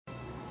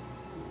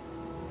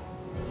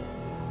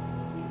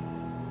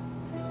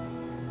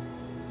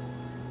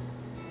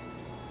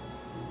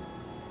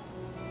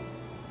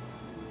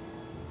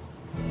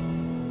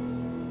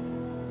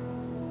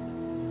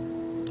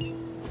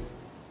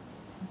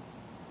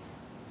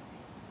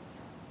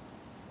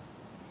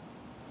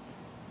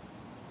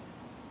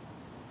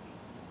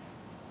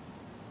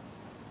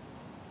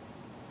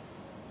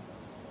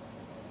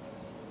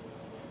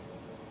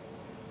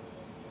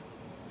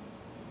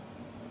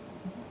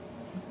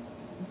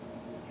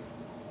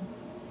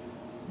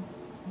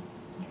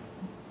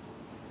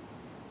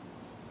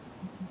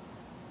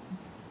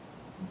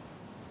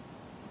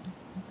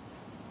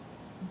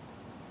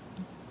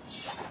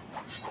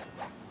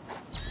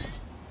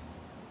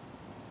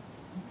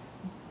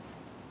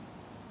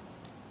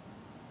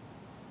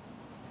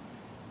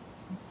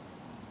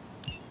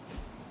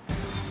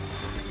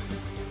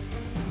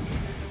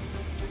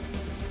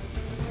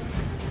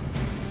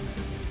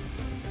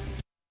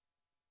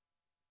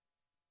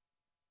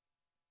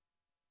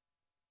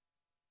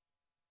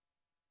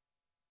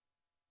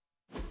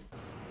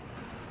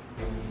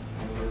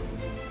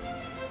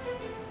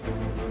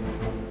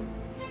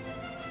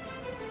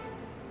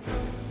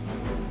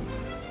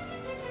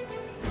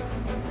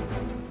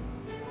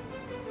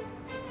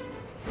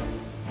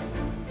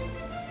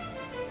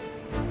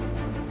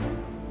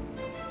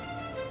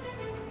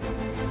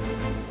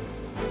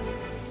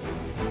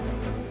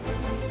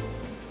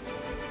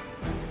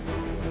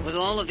With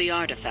all of the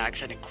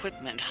artifacts and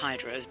equipment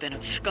Hydra has been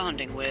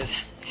absconding with,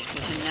 it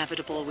was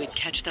inevitable we'd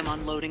catch them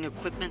unloading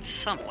equipment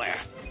somewhere.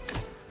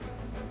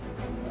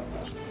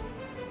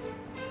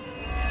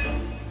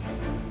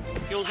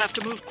 You'll have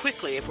to move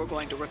quickly if we're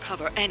going to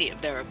recover any of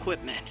their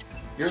equipment.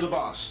 You're the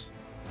boss.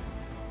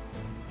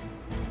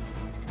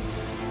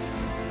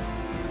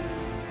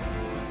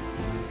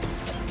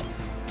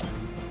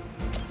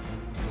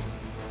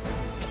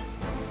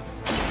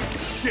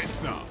 Get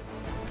some!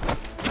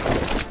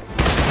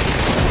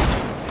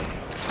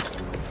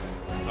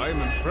 I'm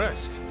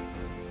impressed.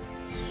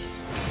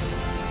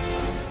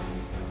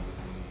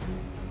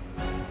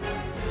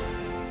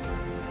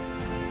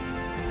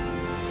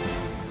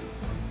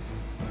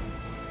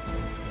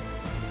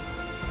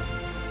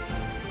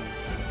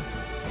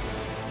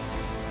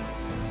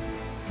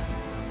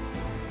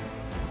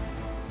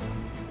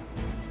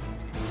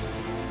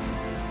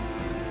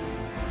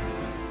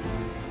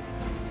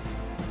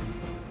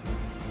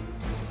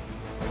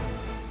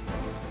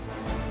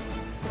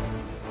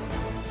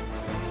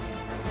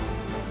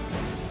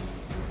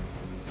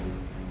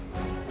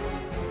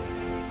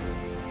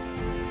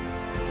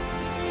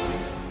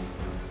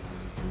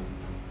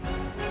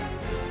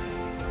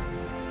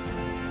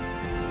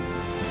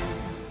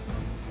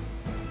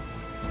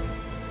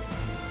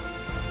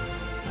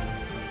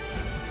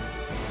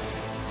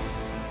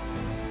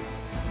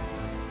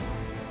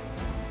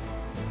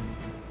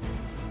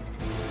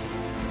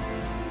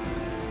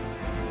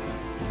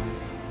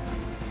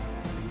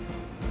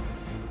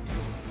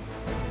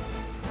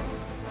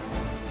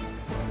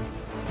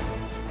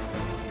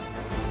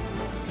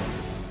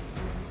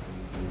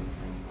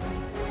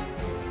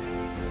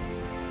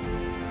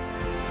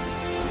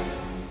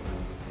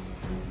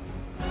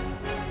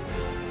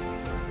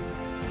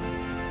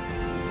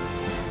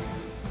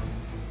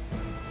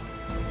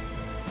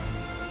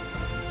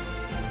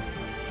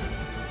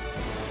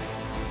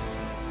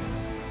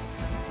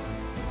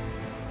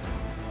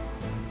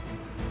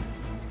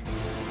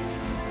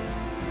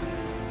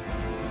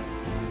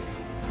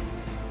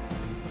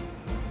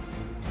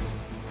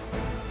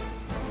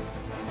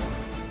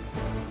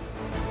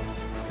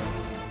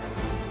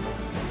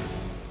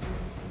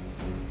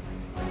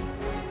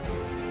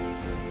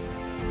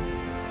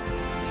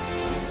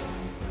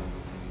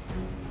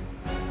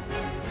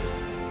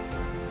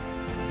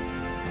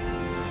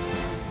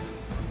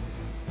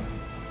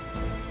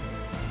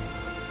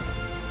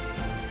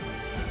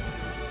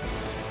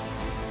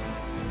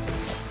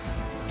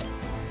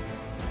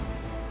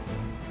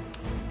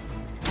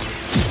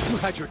 You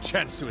had your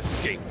chance to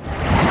escape.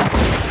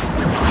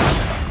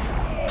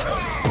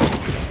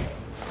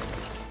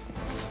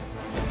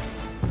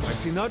 I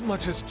see not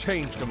much has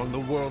changed among the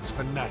world's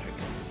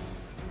fanatics.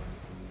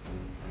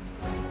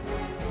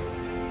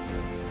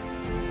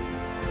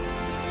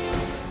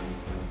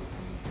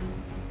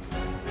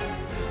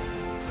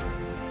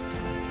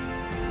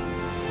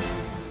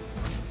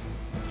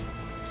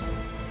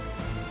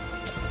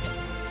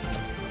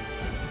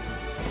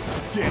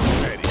 Get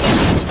ready.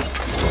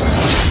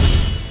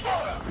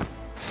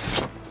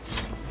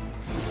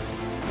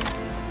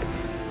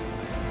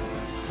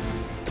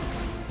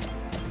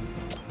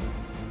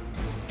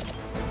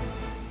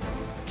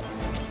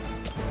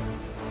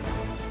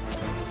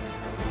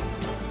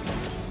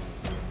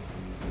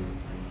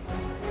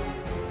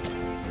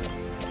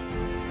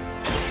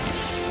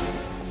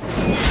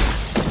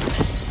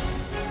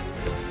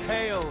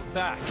 Hail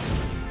that!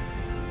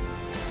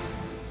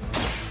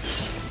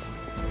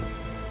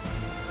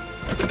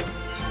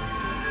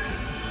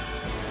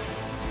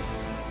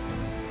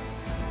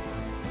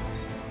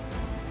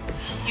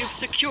 You've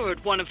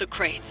secured one of the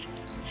crates.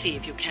 See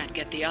if you can't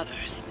get the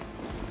others.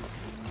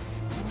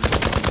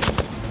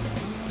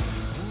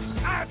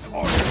 As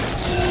ordered!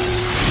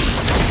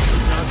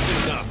 Not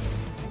enough.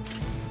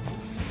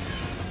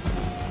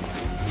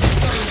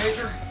 Sorry,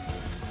 Major.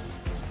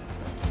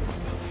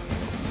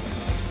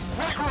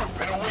 Regroup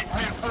and await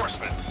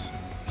reinforcements.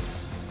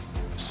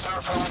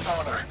 Serve her with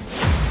honor.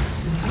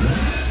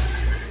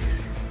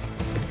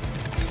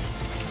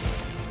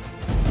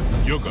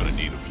 You're gonna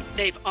need a few.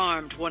 They've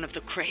armed one of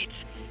the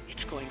crates.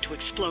 It's going to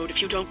explode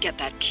if you don't get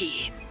that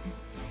key.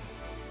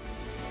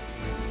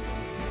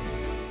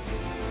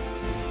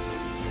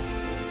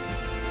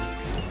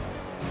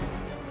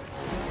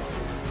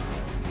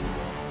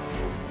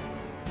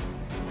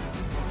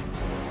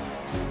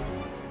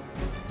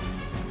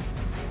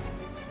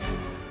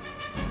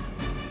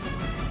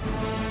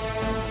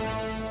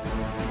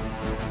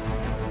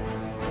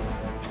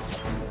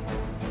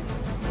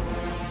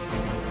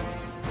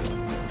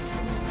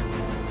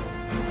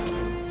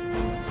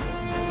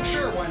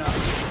 Sure, why not?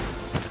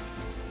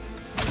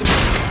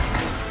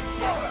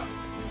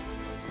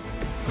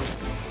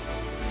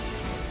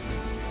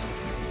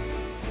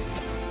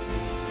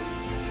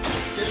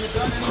 Getting it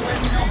done any way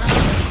we know how.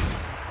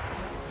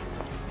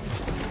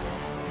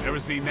 Never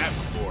seen that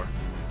before.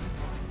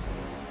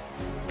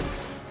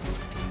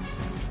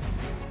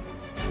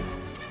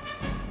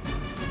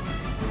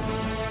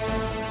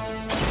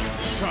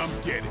 Come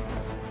get it.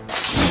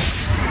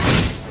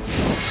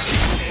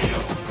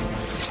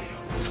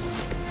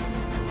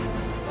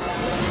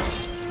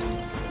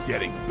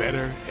 Getting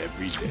better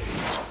every day.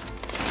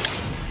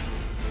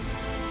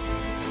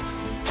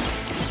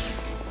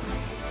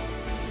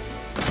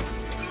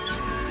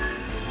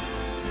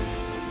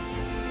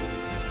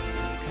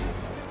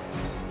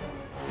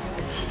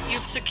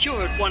 You've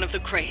secured one of the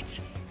crates.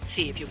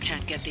 See if you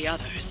can't get the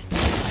others.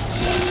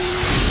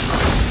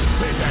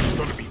 Payback's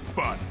gonna be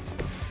fun.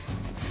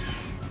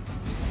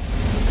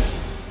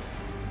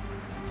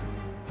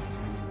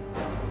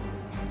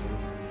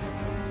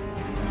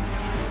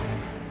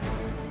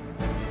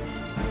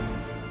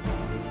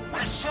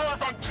 We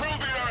serve until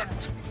the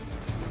end!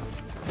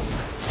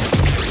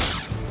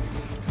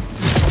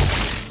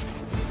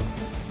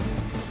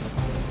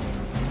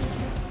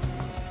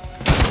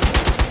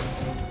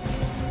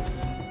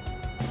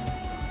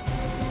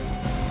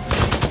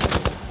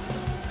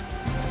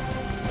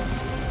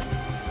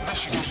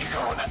 Mission is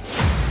going.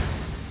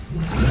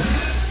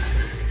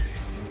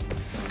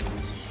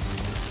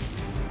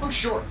 Oh,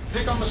 sure.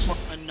 Pick on the smart.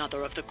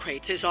 Another of the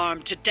crates is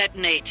armed to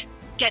detonate.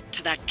 Get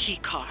to that key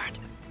card.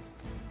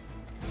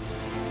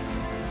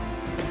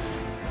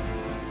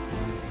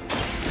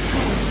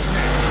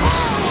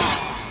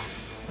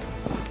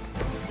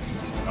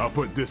 I'll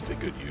put this to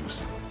good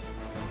use.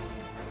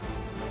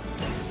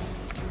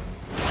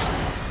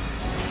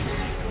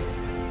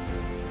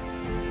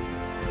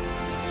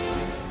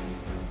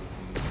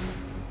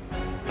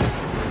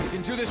 We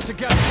can do this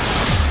together.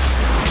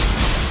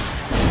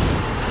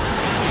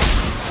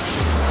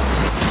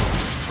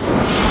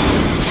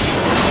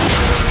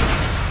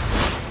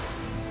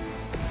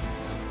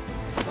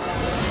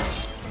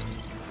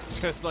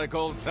 Just like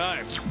old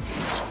times.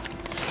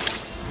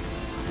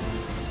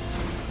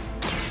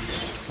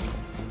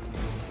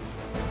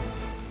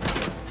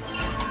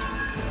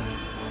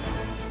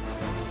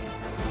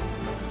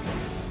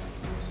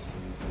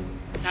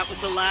 That was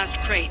the last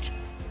crate.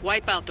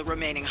 Wipe out the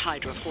remaining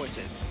Hydra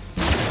forces.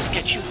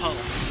 Get you home.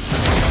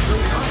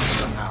 Really hard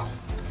somehow.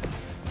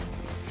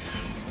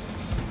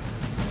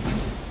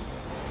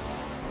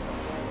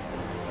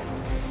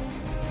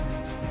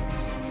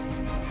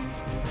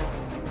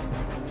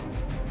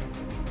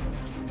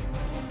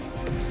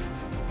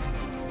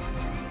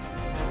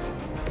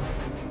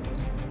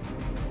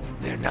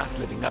 They're not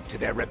living up to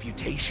their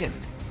reputation.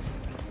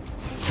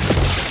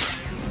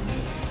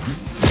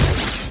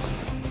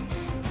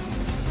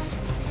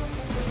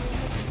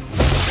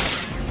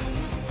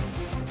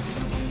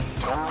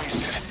 Don't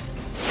waste it.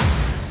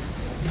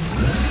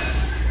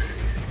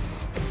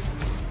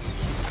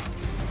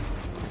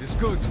 It is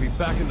good to be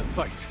back in the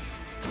fight.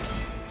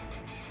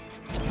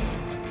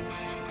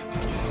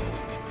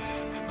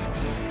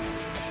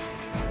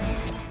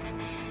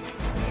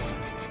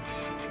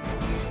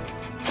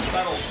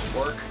 That'll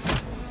work.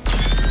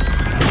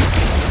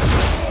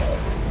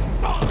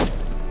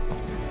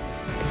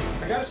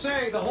 I gotta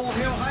say, the whole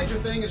Hail Hydra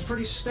thing is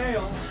pretty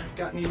stale.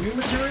 Got any new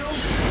material?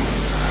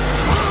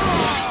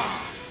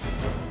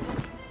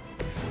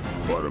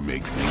 Ought to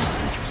make things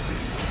interesting.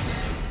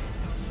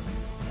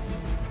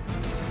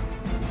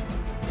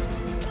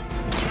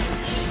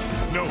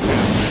 No.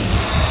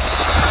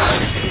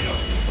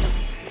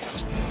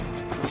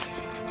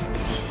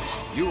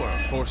 You are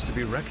a force to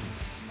be reckoned with.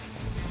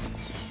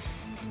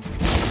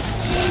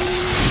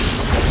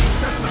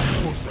 That's not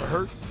supposed to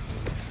hurt.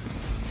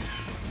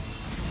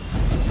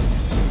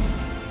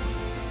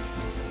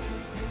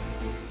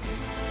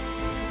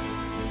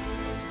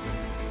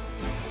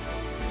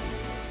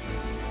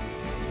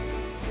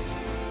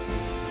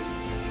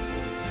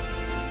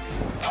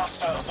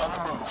 Hostiles on the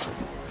move.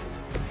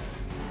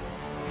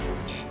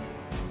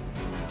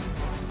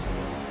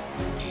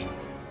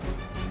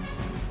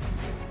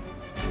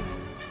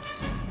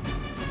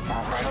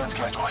 We're right on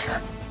schedule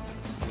here.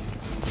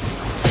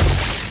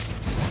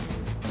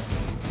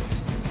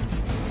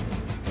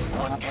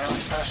 One daily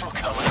special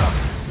coming up.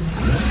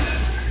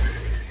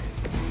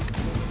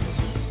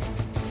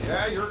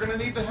 Yeah, you're gonna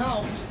need the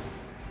help.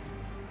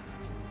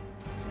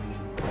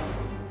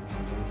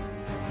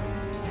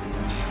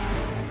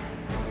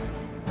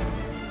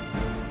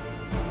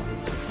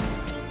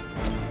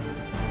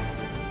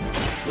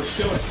 Let's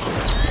do it.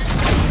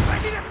 I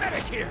need a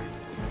medic here.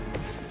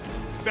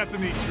 That's a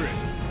neat trick.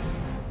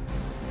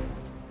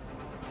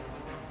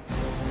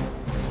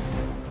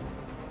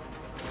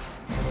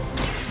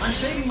 I'm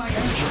saving my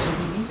energy till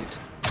we need it.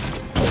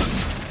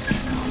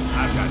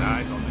 I've got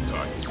eyes on the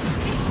target.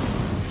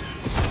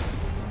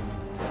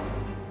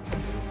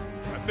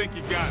 I think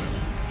you got him.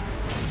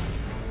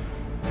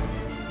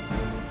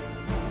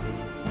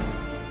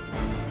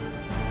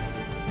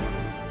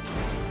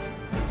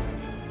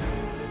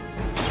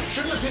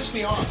 Shouldn't have pissed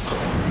me off.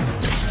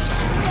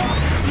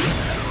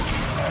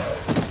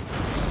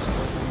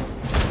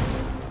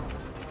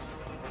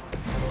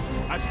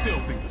 I still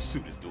think the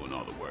suit is doing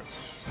all the work.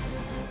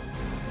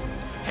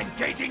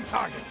 Engaging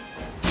target.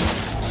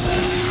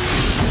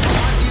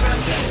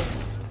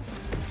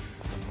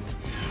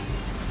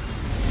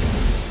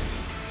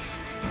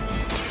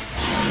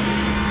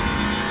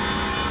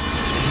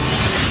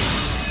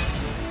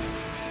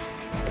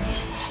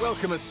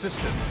 Welcome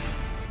assistance.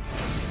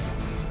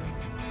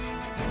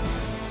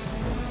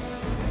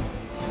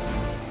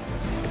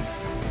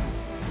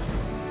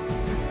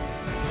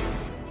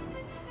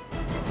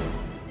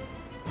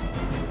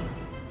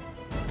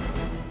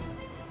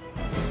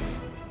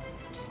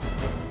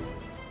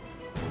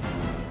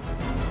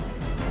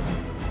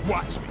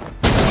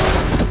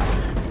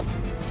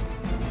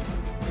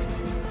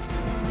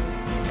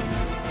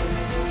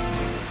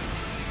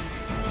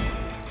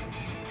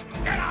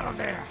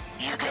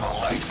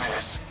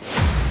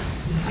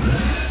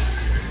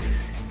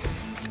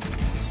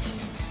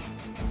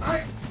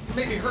 I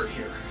may be hurt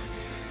here.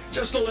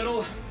 Just a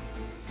little.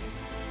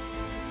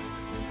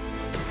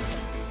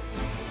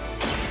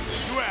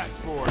 You asked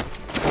for it.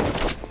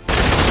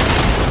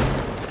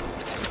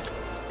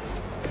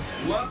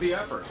 Love the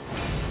effort.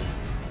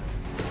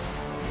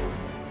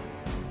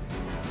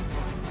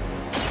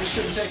 This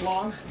shouldn't take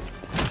long.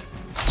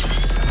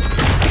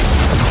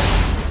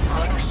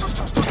 Running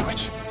systems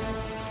damage.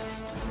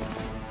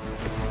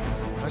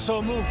 I saw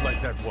a move like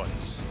that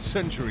once,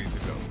 centuries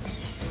ago.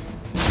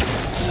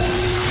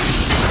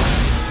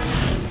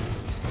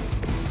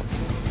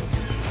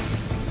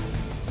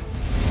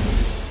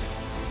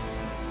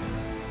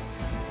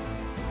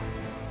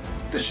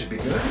 This should be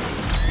good.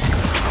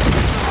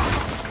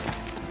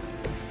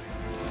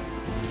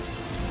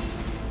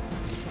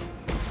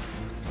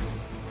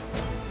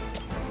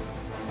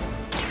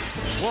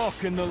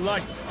 Walk in the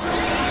light.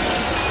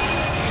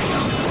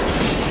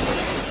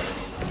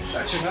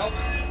 That should help.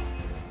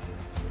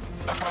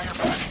 I've got your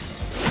back.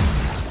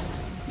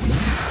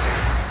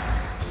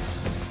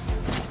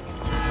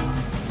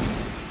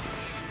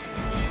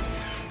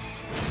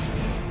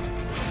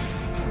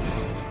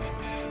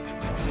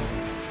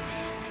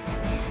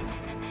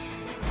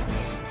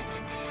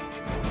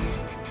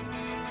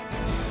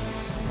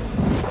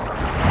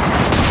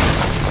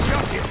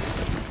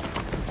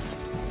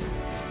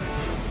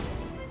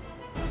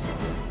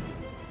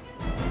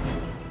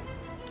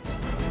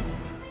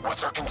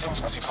 What's our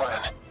contingency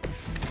plan?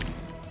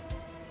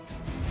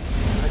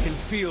 I can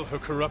feel her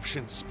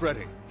corruption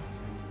spreading.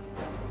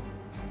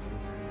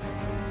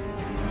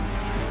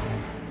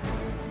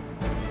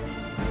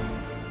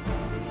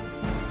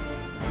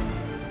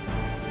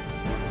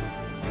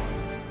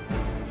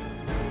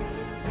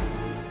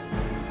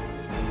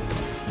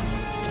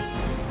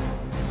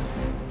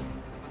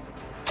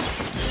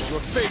 Your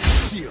fate is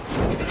sealed.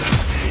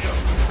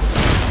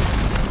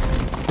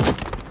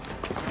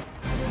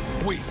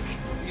 Weak,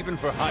 even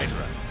for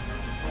Hydra.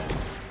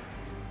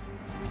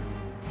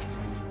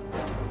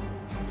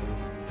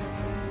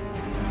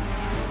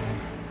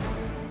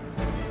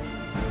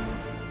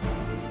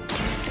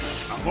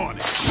 I'm on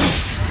it.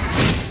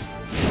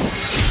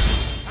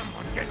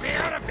 Someone get me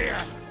out of here!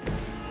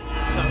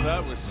 Now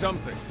that was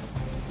something.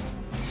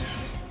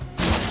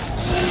 Try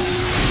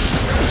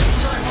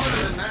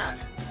harder than that.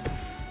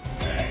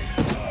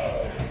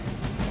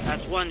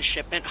 That's one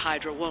shipment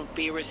Hydra won't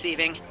be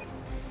receiving.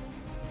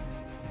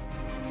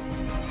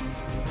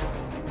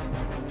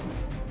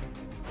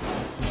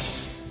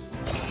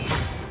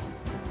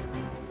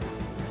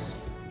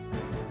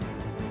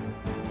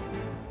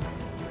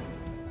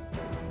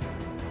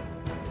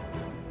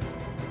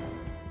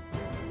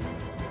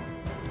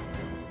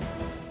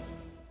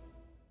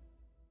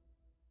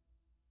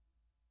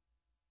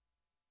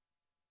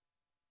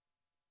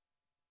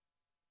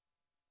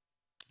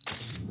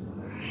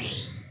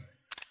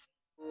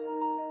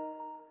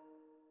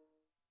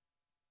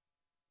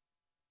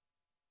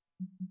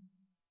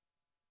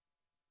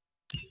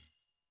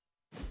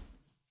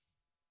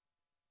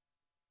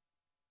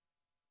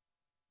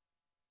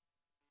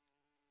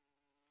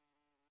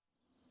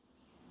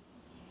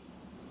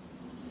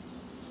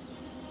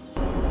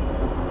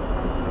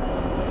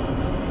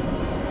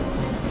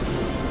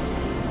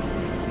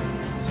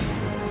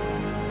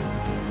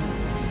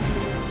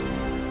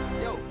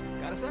 Yo,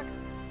 got a sec?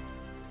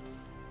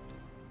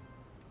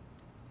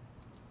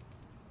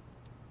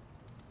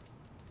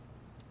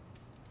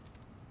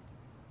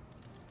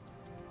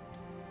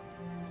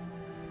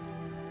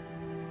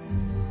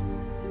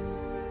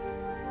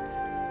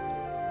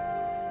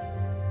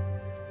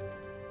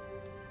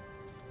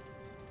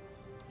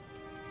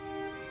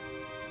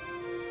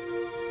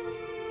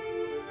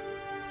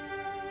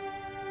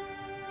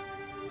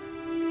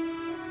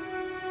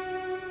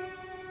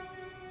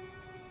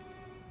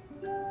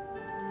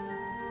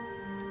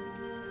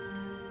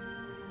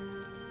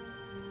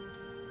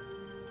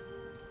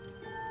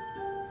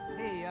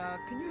 Hey,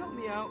 can you help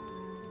me out?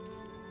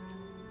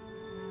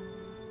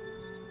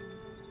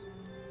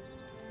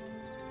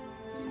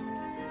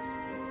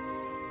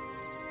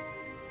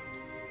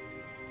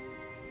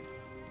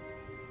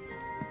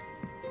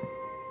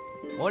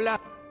 Hola.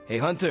 Hey,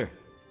 Hunter.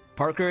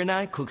 Parker and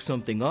I cooked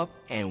something up,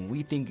 and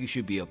we think you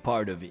should be a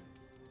part of it.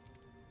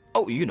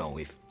 Oh, you know,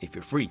 if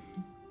you're free.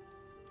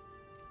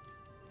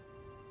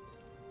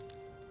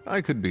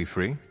 I could be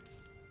free.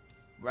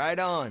 Right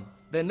on.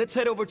 Then let's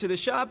head over to the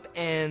shop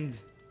and...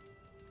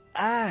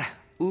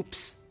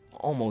 oops.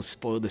 Almost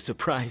spoiled the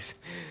surprise.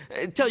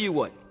 Tell you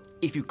what,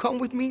 if you come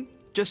with me,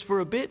 just for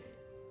a bit,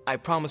 I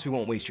promise we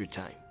won't waste your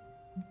time.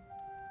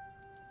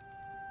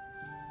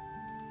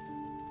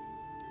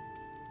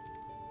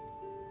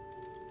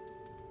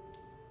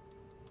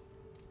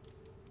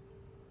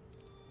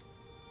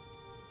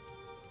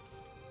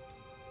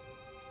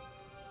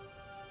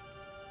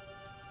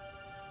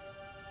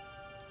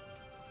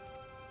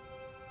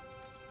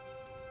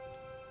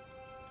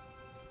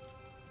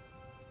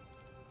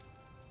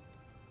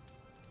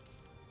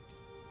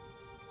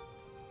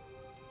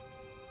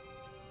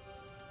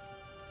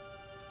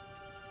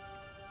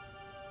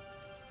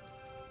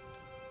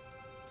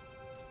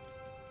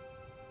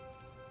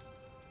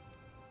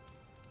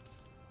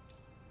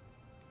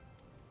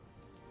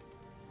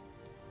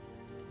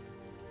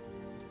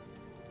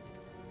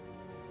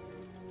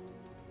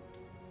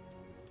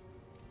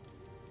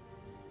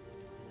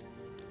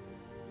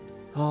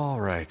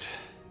 All right.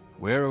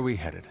 Where are we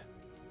headed?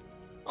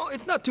 Oh,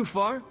 it's not too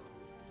far.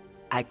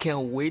 I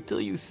can't wait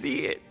till you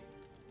see it.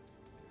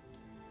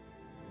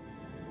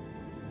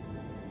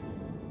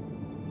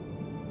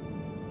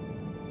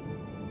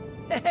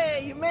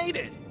 Hey, you made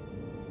it!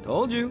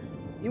 Told you.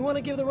 You want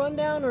to give the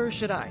rundown, or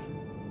should I?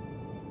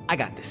 I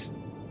got this.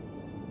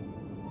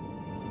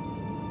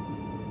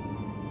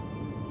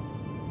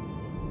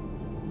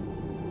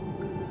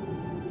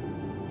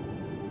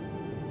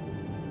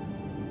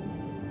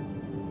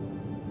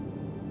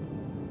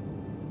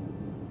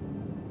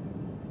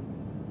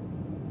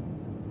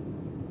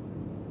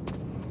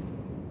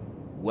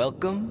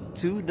 Welcome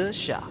to the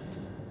shop.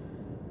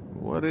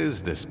 What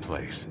is this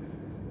place?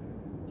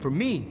 For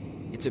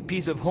me, it's a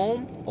piece of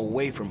home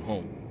away from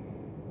home.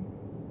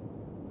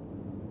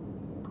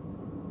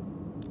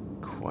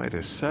 Quite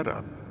a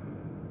setup.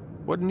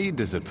 What need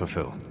does it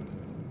fulfill?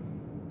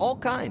 All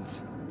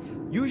kinds.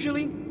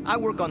 Usually, I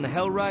work on the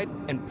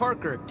Hellride, and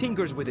Parker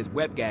tinkers with his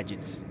web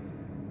gadgets.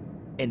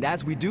 And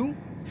as we do,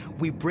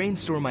 we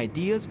brainstorm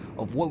ideas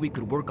of what we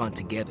could work on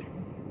together.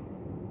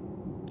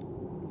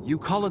 You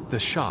call it the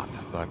shop,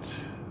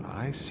 but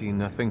I see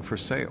nothing for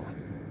sale.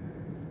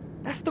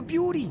 That's the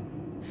beauty.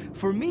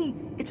 For me,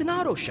 it's an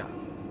auto shop.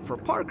 For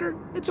Parker,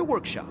 it's a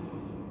workshop.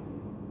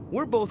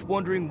 We're both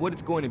wondering what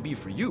it's going to be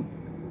for you.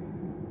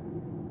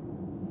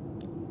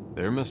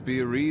 There must be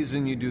a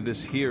reason you do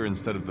this here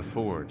instead of the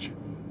Forge.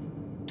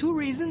 2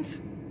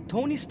 reasons.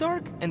 Tony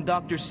Stark and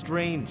Doctor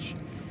Strange.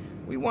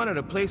 We wanted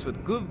a place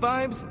with good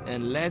vibes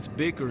and less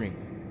bickering.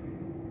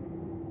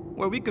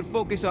 Where we could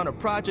focus on a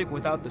project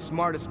without the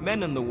smartest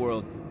men in the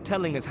world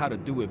telling us how to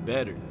do it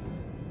better.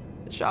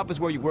 The shop is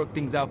where you work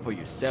things out for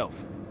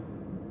yourself.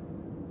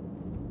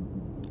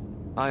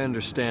 I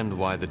understand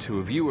why the two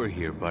of you are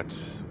here, but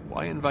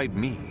why invite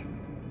me?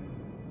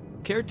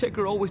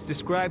 Caretaker always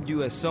described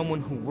you as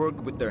someone who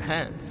worked with their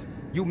hands.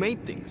 You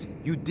made things.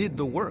 You did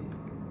the work.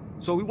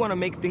 So we want to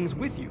make things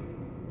with you.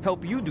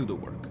 Help you do the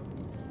work.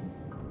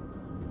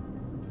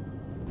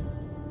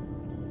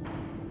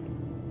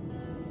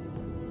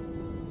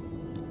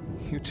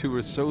 You two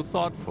are so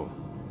thoughtful.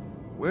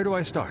 Where do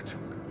I start?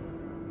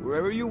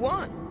 Wherever you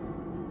want.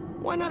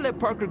 Why not let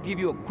Parker give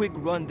you a quick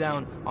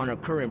rundown on our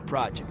current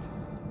project?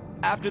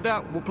 After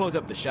that, we'll close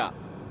up the shop.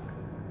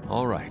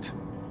 All right.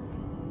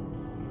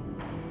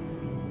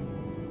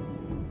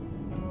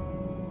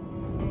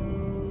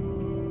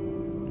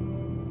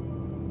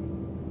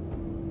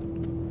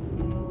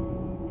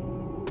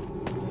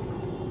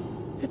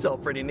 It's all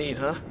pretty neat,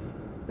 huh?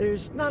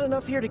 There's not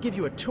enough here to give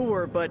you a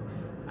tour, but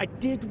I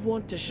did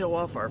want to show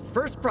off our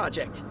first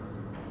project.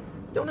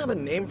 Don't have a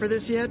name for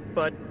this yet,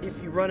 but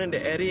if you run into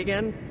Eddie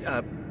again,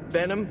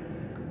 Venom,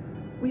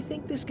 we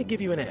think this could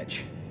give you an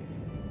edge.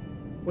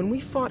 When we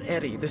fought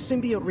Eddie, the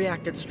symbiote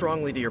reacted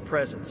strongly to your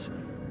presence.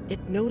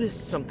 It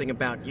noticed something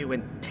about you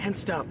and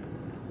tensed up.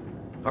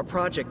 Our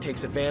project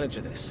takes advantage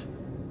of this.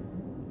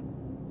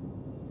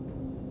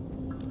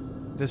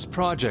 This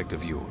project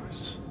of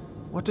yours,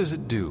 what does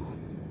it do?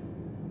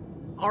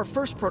 Our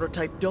first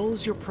prototype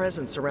dulls your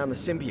presence around the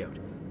symbiote.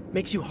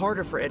 Makes you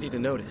harder for Eddie to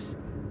notice.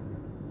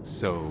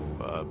 So,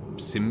 a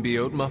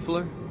symbiote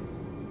muffler?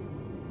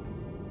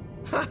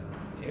 Ha!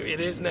 It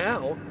is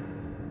now.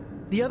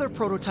 The other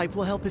prototype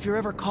will help if you're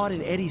ever caught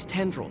in Eddie's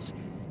tendrils.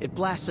 It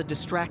blasts a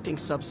distracting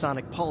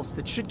subsonic pulse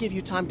that should give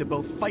you time to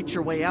both fight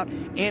your way out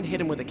and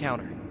hit him with a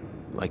counter.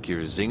 Like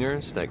your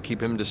zingers that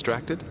keep him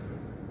distracted?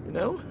 You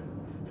know,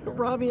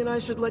 Robbie and I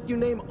should let you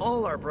name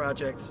all our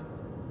projects.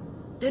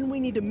 Then we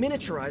need to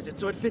miniaturize it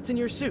so it fits in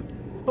your suit.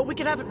 But we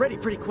can have it ready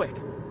pretty quick.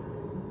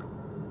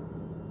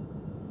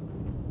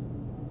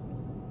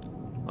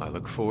 I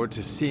look forward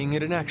to seeing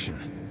it in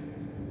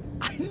action.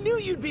 I knew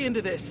you'd be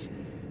into this!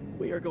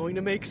 We are going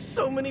to make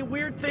so many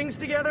weird things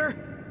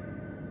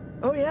together!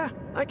 Oh yeah,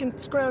 I can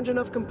scrounge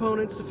enough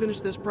components to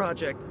finish this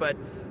project, but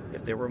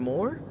if there were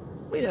more,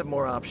 we'd have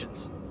more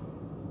options.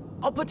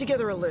 I'll put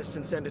together a list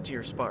and send it to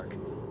your Spark.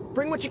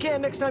 Bring what you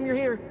can next time you're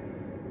here.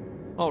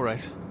 All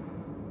right.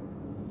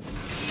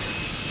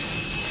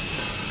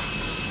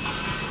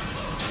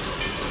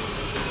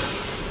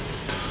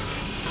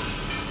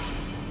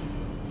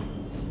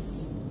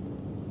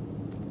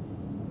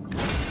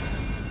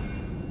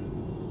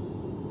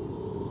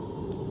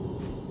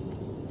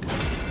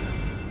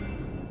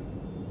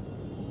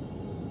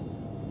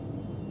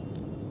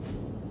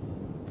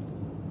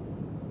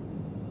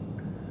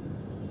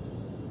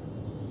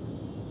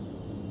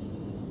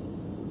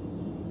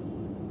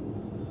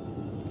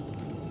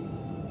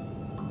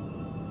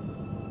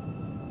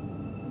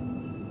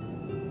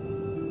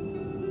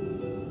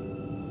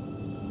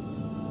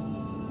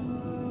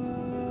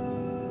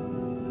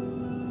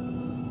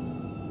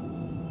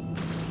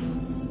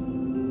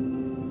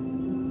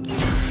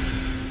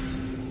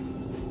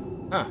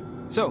 Huh.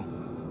 So,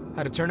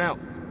 how'd it turn out?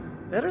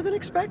 Better than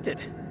expected.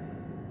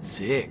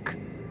 Sick.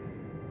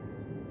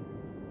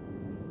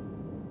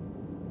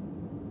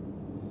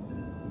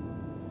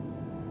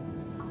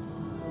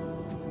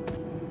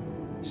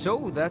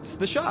 So, that's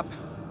the shop.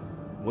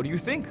 What do you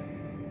think?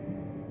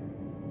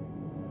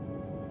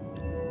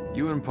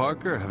 You and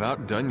Parker have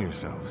outdone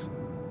yourselves.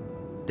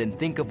 Then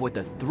think of what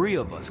the three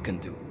of us can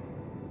do.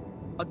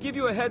 I'll give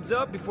you a heads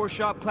up before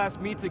shop class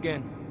meets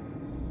again.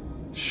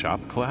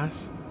 Shop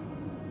class?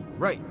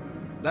 Right.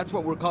 That's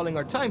what we're calling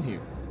our time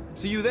here.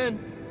 See you then.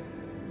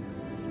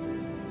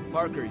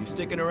 Parker, you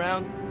sticking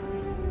around?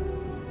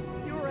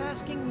 You were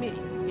asking me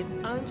if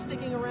I'm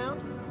sticking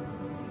around?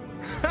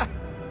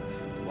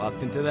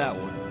 Walked into that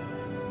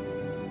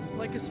one.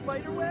 Like a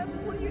spider web?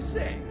 What do you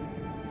say?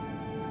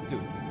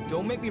 Dude,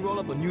 don't make me roll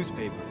up a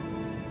newspaper.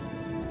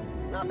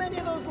 Not many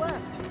of those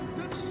left.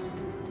 Good.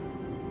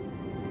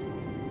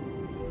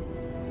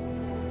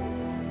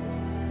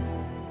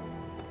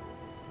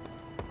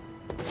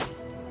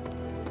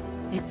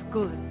 It's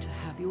good to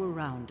have you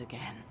around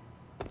again.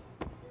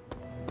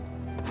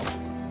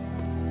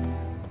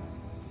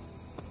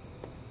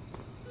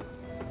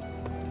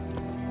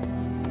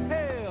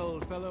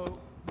 Hail, fellow.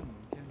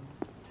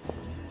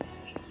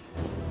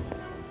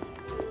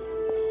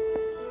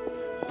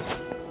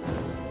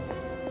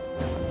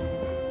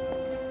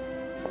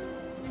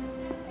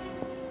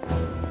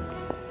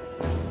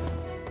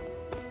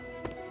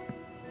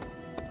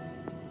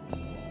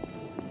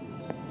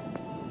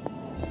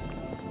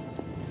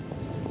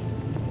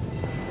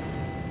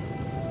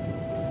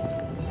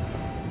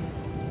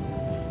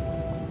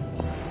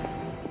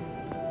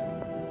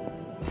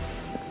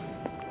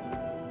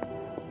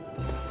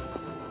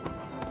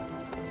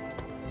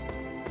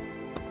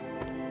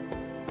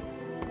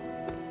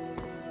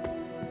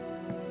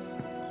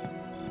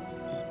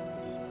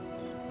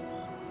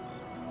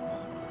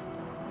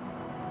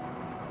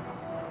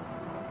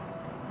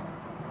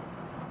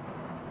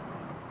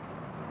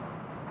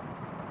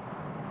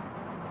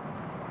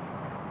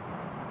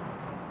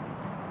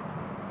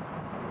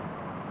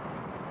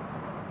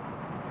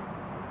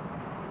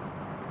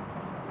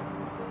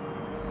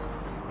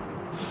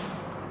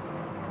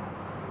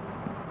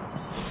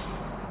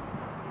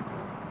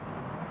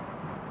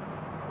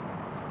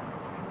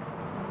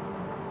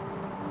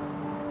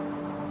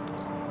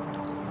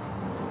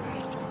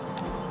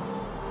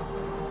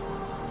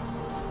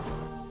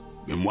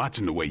 Been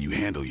watching the way you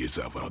handle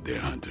yourself out there,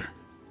 Hunter.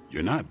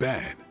 You're not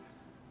bad.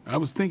 I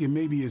was thinking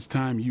maybe it's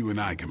time you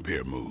and I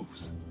compare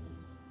moves.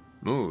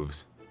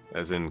 Moves?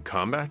 As in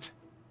combat?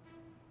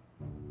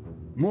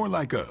 More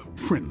like a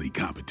friendly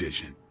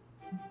competition.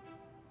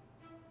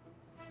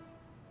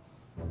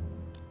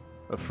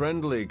 A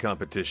friendly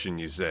competition,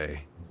 you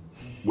say?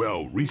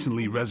 Well,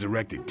 recently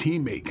resurrected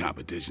teammate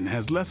competition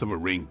has less of a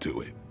ring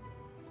to it.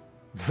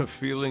 The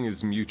feeling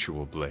is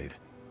mutual, Blade.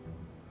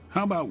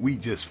 How about we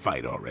just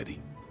fight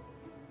already?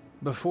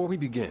 Before we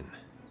begin,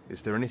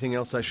 is there anything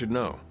else I should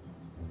know?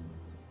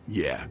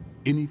 Yeah,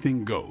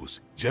 anything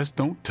goes. Just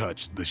don't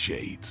touch the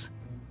shades.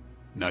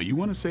 Now, you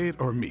want to say it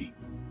or me?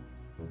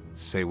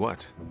 Say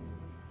what?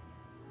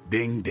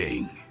 Ding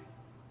ding.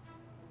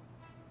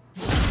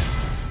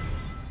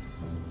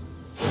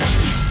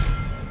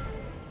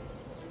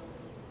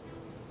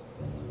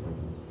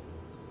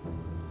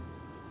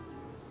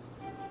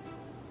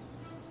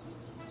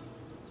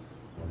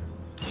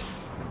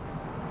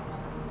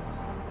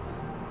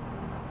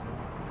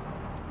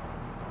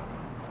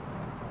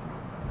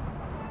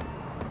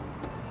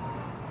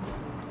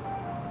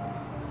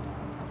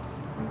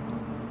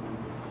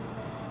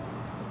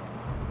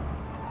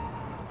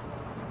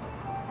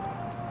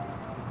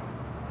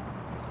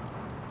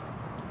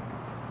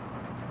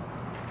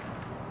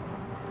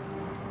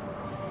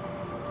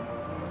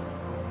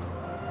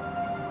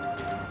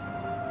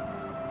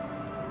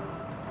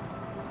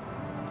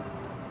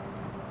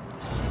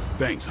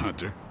 Thanks,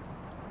 Hunter.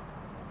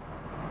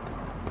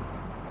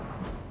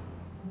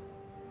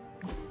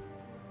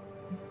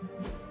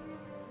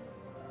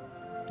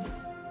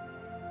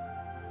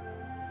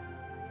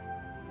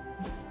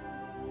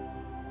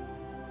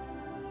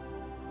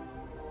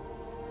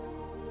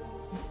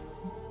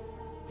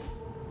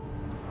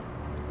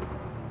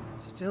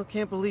 Still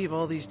can't believe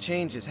all these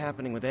changes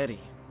happening with Eddie.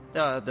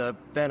 The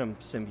Venom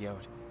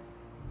symbiote.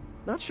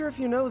 Not sure if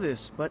you know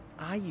this, but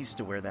I used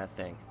to wear that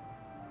thing.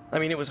 I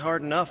mean, it was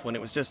hard enough when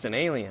it was just an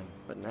alien,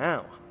 but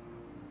now...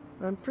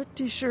 I'm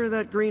pretty sure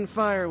that green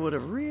fire would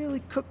have really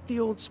cooked the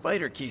old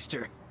spider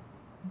keister.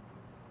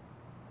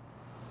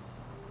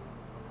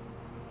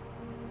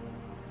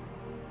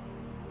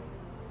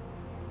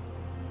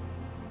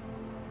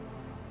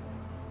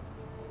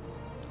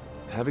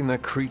 Having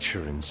that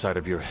creature inside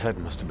of your head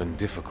must have been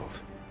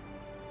difficult.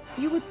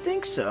 You would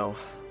think so,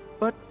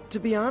 but to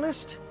be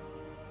honest,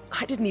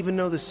 I didn't even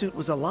know the suit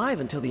was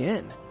alive until the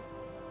end.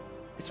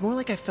 It's more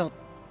like I felt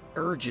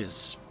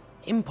urges,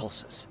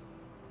 impulses.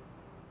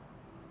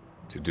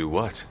 To do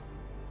what?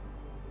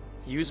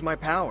 Use my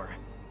power.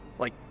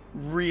 Like,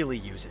 really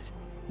use it.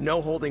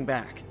 No holding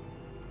back.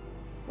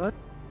 But,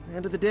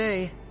 end of the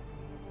day,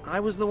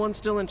 I was the one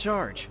still in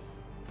charge.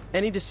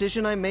 Any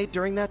decision I made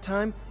during that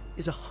time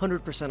is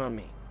 100% on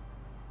me.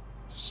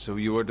 So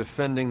you are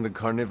defending the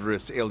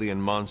carnivorous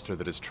alien monster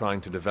that is trying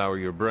to devour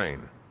your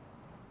brain?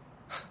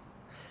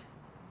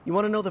 You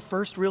want to know the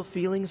first real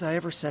feelings I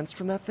ever sensed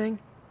from that thing?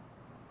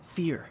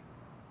 Fear.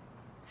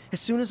 As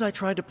soon as I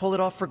tried to pull it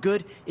off for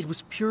good, it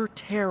was pure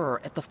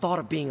terror at the thought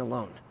of being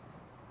alone.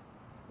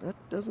 That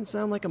doesn't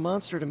sound like a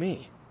monster to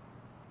me.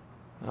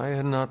 I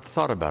had not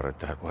thought about it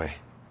that way.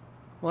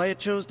 Why it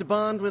chose to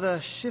bond with a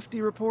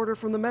shifty reporter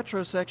from the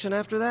Metro section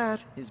after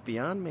that is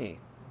beyond me.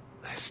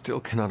 I still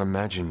cannot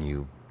imagine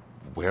you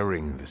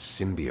wearing the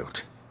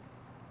symbiote.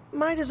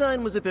 My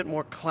design was a bit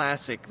more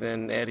classic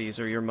than Eddie's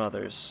or your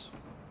mother's.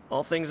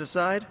 All things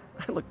aside,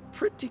 I look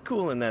pretty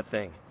cool in that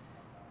thing.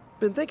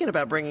 Been thinking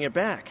about bringing it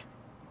back.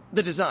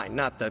 The design,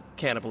 not the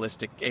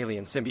cannibalistic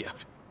alien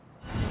symbiote.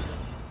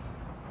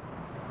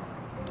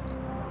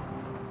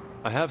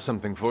 I have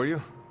something for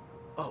you.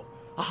 Oh,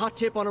 a hot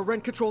tip on a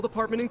rent controlled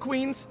apartment in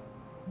Queens?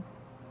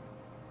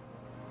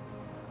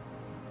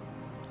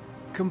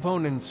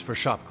 Components for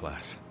shop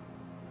class.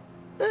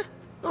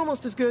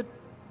 Almost as good.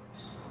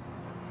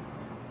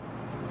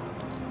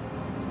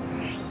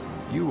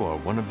 You are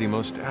one of the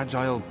most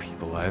agile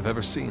people I have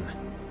ever seen.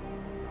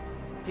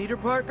 Peter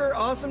Parker,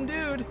 awesome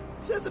dude.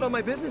 Says it on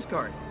my business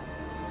card.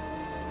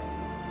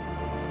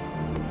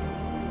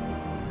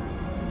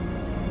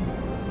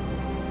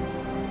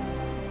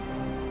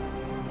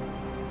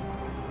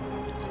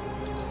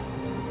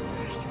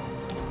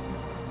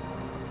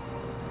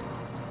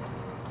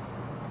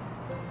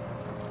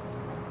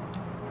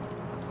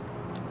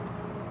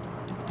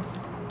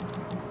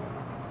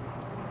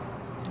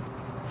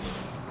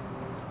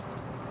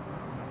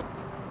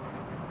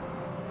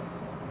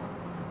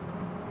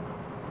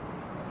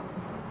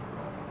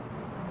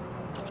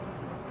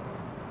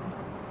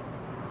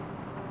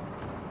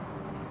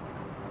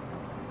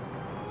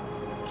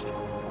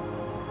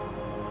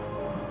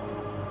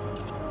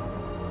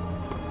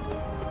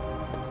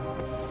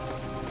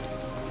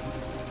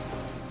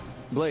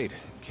 Blade,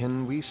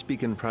 can we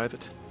speak in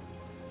private?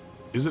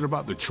 Is it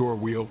about the chore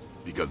wheel?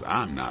 Because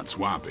I'm not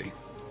swapping.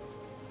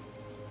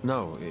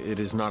 No, it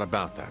is not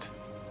about that.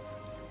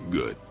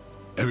 Good.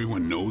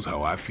 Everyone knows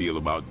how I feel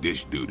about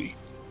dish duty.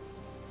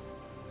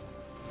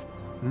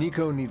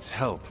 Nico needs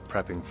help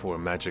prepping for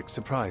Magik's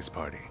surprise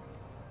party.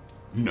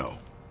 No.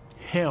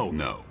 Hell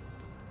no.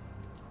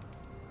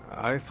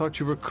 I thought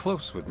you were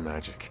close with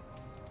Magik.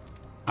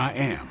 I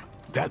am.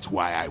 That's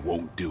why I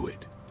won't do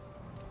it.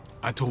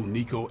 I told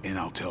Nico, and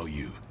I'll tell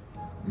you.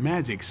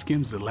 Magik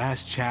skims the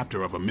last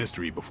chapter of a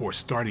mystery before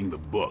starting the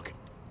book.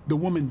 The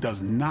woman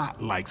does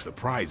not like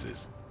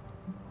surprises.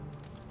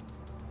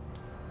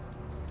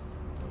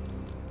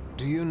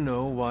 Do you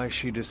know why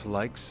she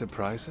dislikes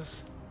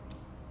surprises?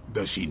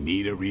 Does she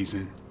need a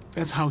reason?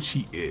 That's how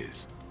she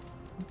is.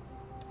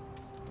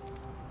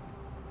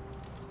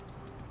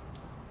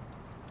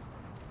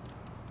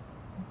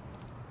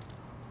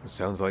 It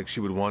sounds like she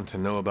would want to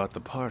know about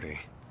the party.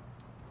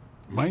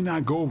 Might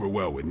not go over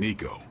well with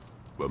Nico,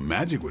 but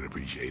Magik would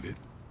appreciate it.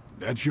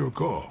 That's your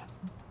call.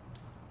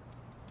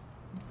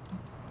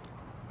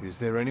 Is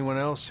there anyone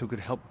else who could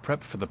help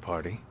prep for the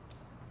party?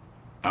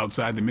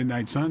 Outside the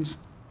Midnight Suns,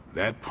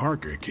 that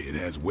Parker kid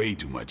has way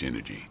too much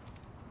energy.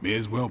 May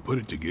as well put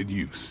it to good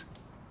use.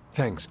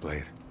 Thanks,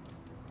 Blade.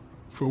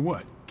 For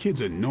what?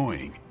 Kid's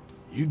annoying.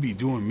 You'd be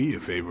doing me a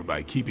favor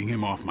by keeping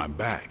him off my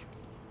back.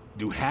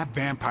 Do half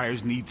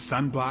vampires need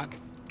sunblock?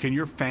 Can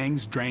your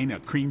fangs drain a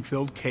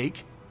cream-filled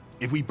cake?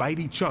 If we bite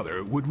each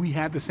other, would we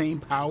have the same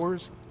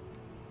powers?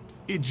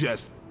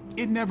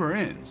 It never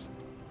ends.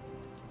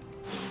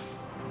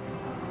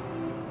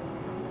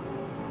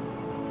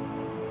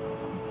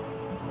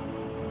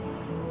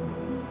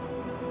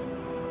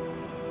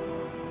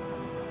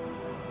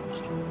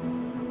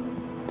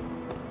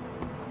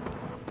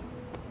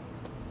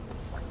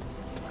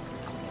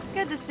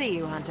 Good to see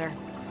you, Hunter.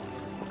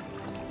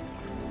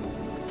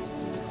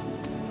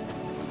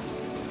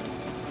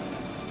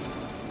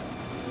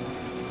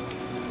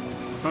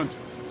 Hunter.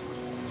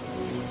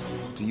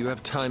 Do you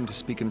have time to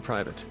speak in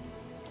private?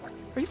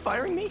 Are you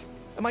firing me?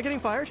 Am I getting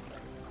fired?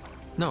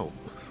 No.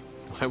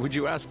 Why would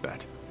you ask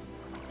that?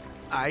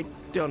 I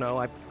don't know.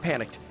 I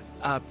panicked.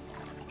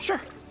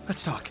 Sure.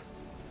 Let's talk.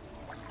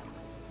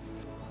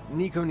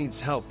 Nico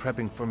needs help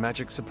prepping for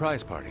Magik's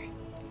surprise party.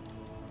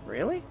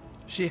 Really?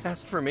 She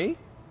asked for me?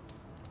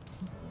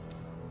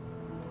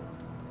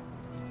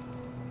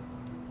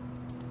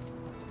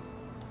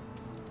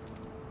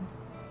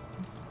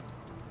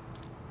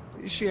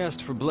 She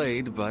asked for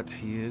Blade, but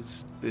he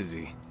is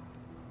busy.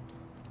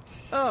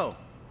 Oh.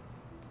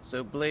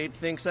 So Blade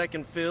thinks I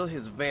can fill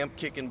his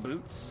vamp-kicking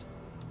boots?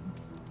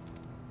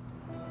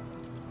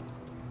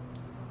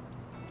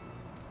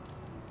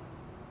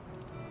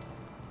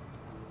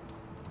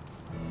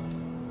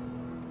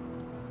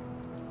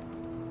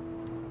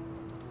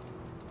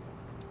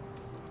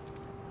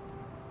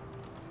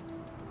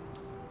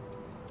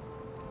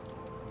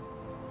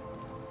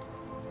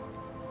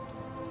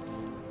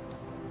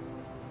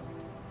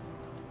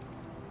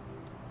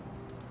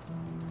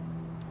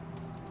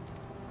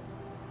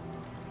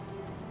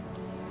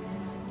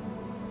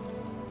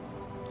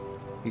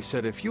 He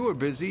said if you are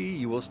busy,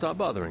 you will stop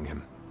bothering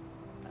him.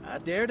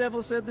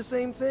 Daredevil said the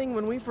same thing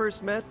when we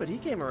first met, but he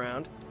came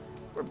around.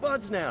 We're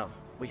buds now.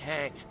 We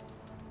hang.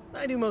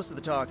 I do most of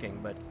the talking,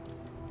 but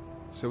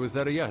So is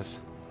that a yes?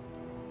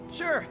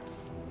 Sure.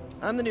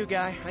 I'm the new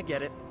guy, I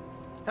get it.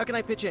 How can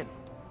I pitch in?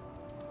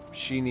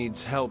 She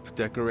needs help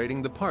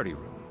decorating the party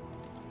room.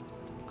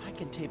 I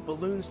can tape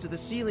balloons to the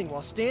ceiling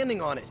while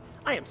standing on it.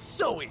 I am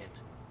so in!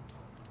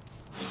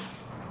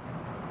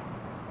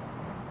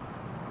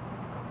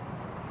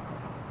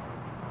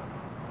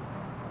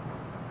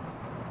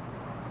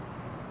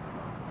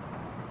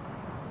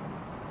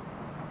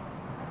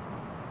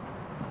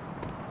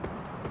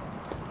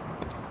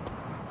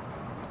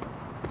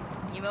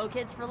 Emo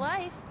kids for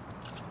life.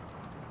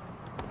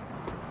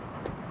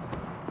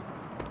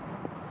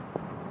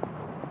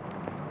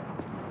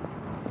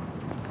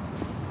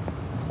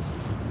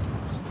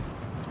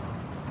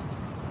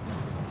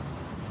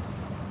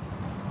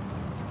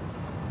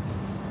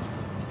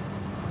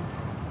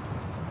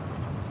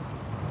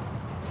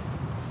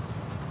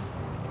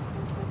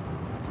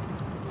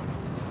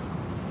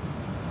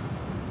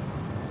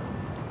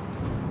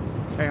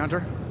 Hey,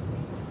 Hunter.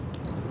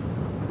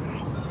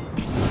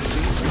 Let's see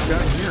what we've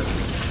got here.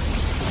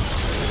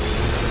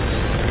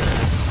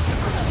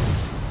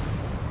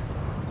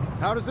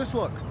 How does this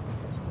look?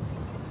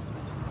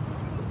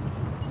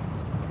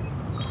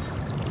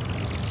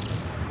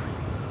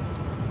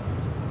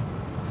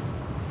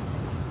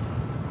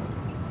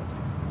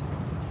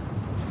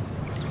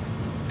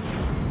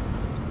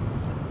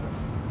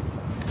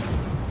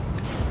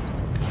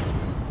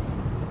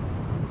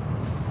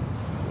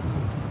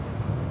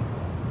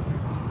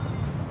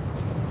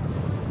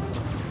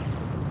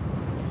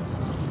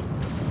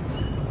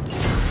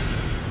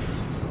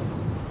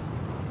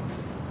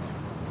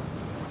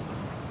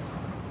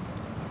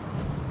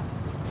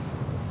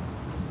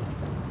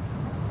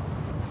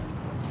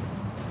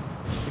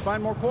 If you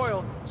find more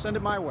coil, send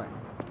it my way.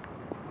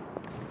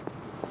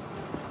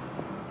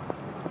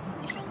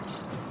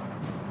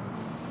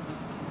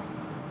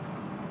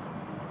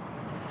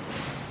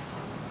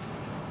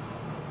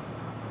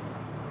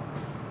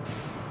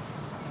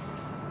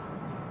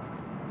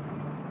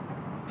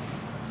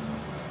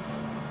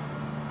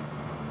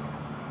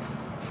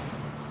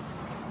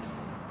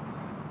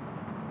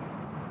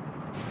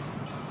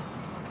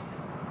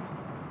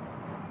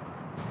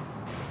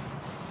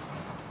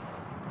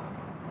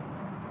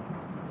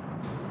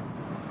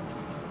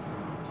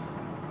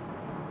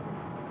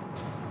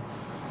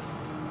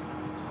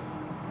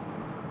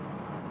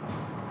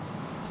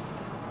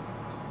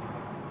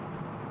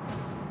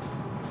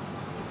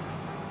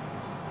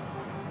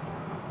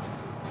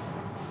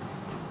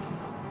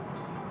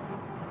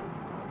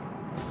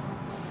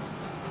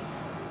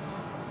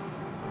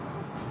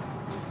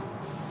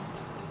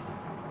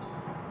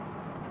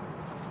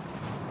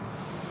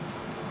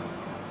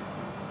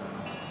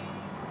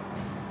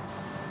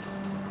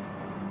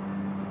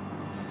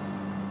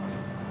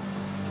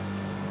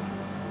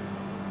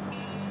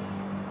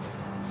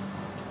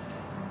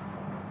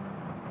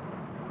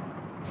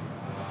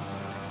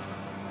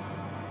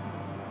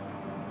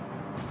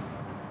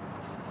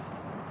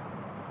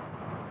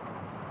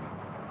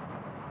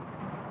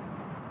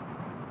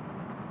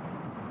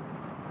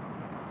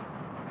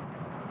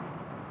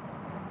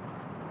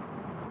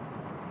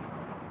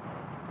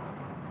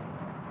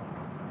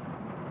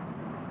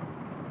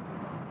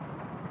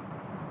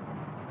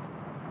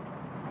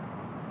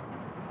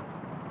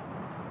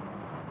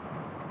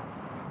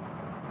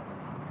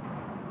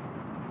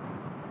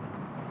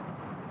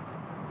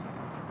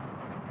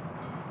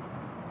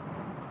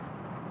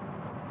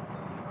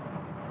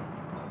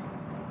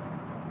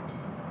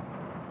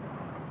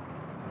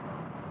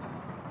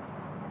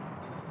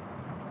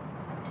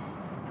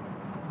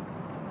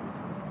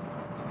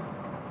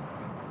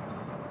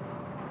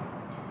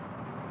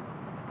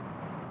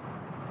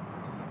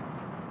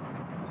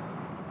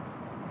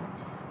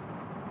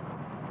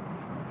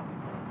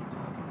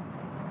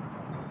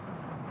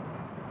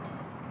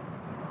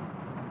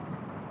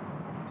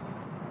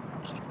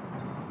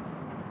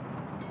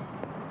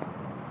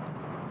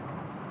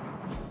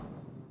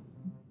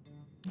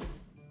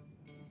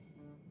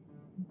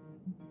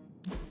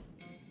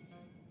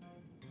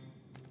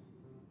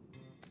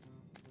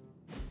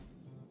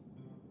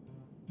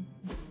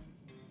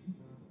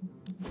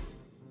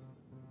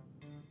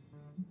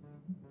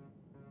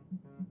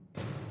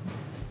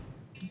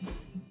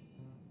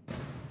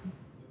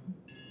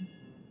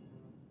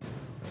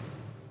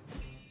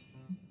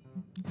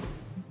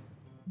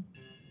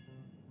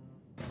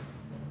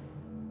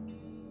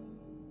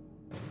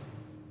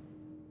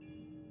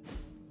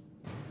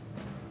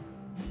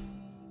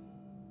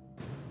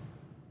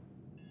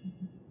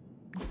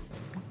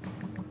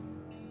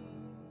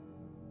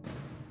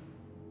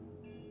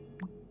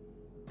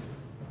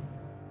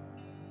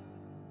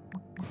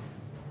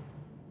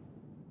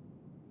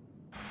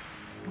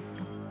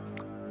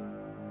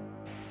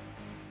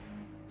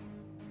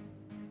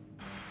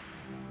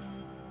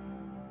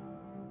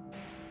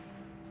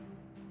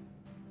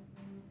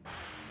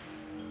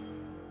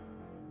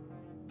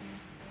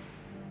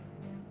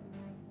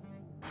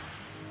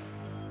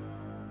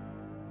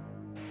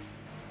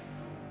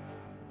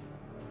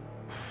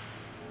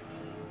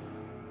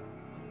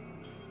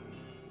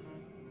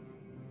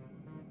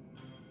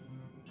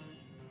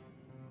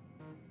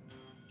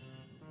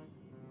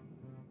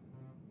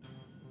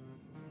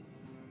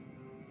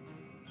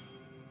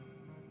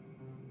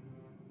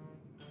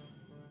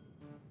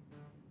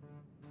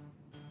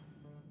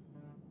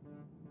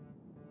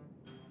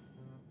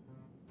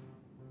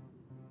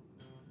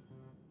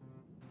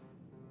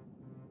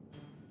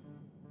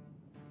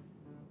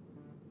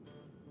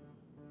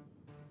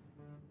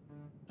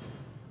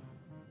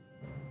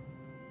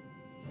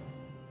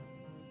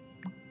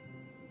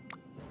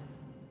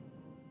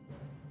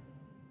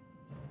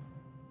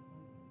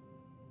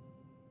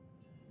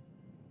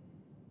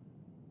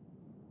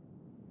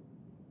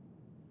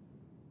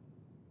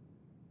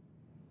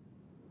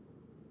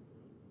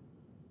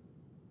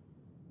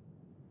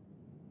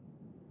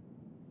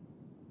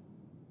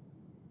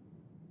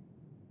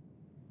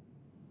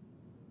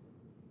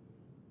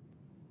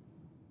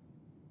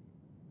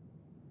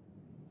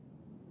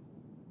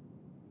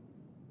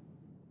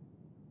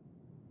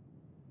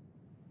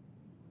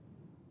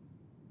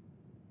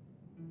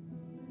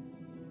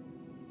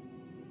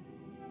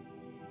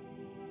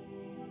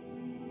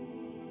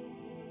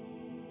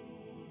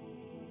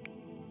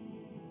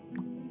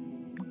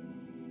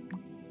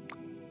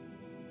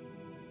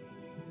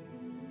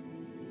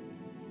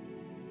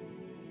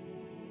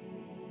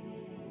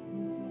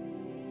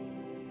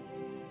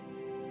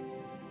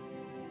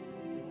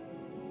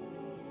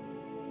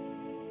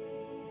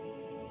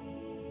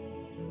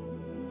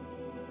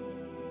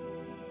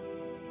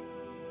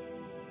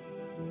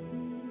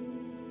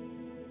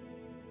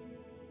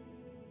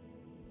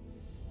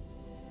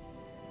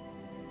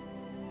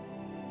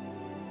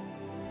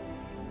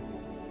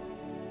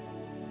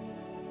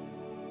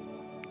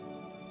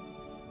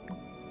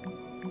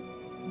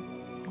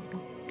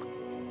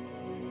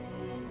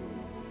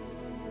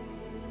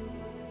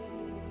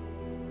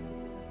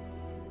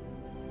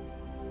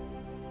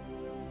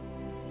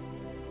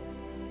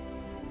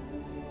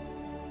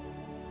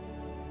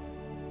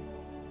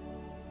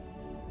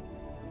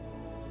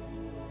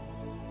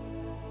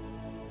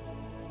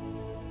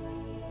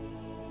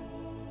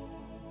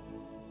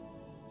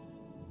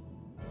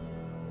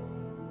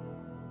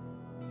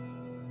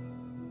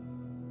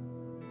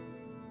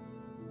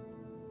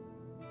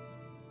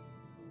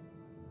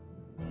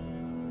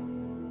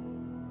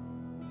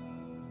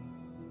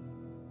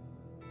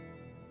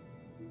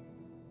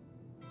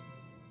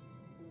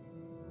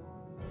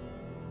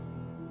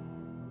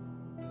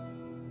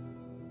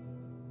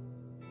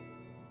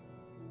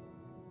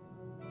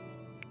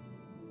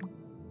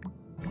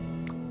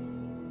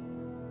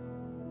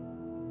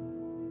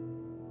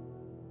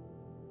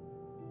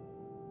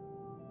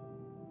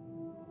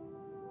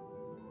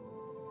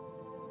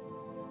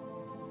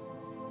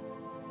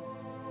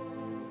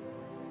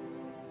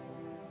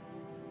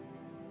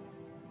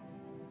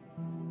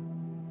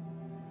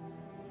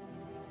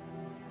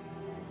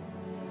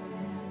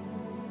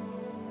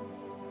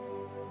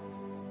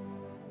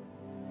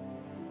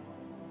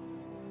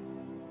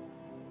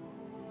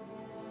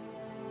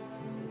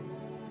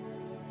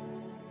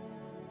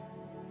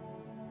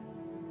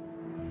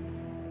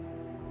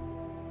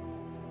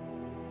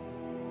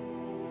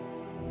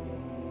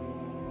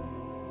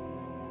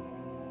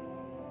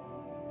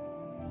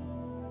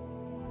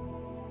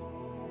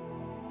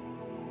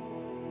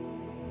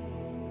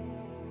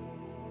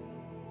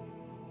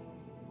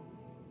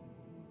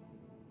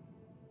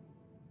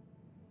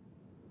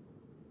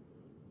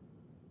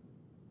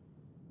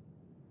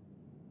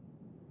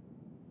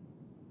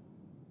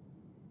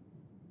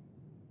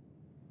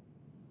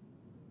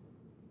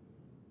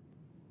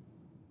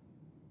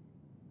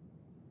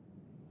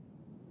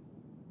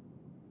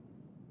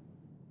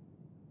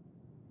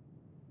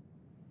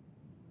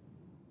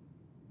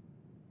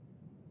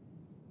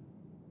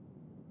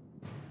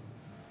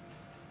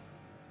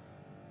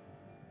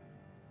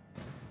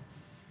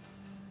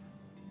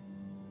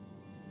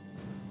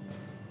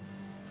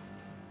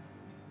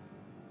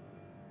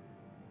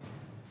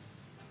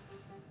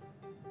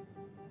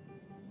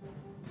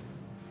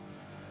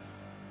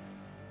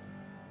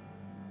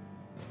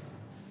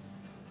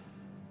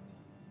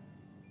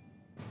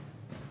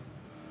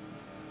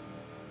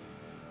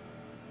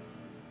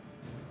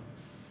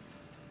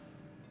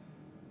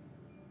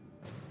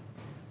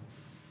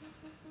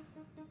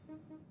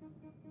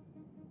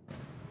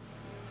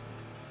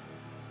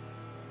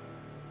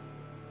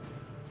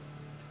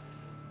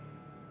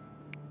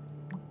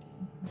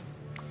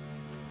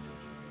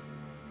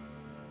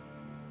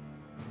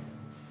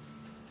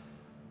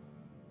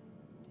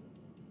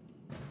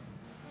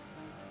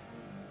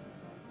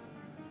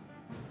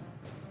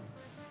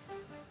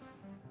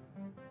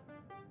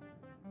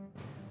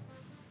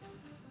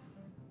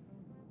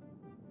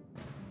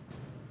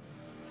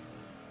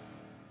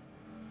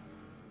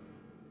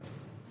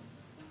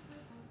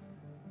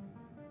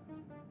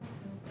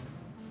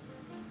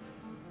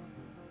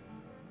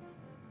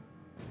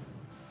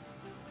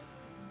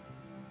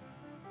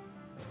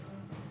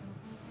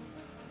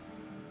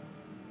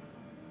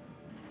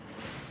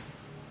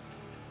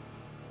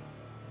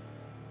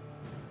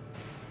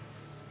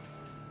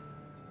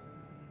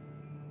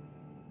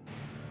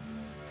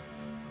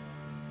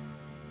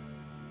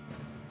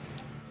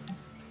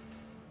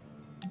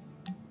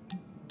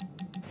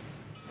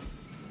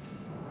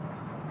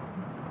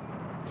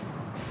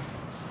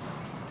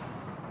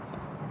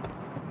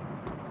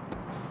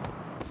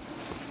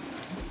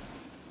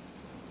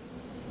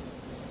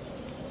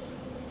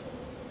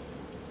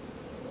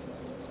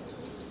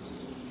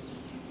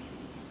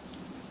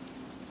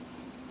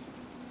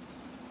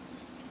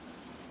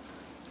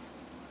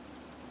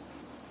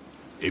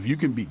 If you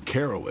can beat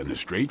Carol in a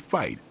straight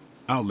fight,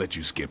 I'll let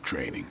you skip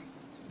training.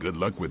 Good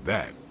luck with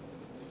that.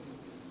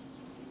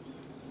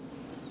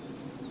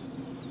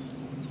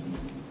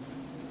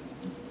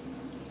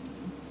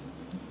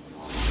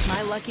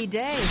 My lucky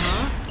day,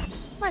 huh?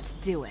 Let's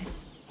do it.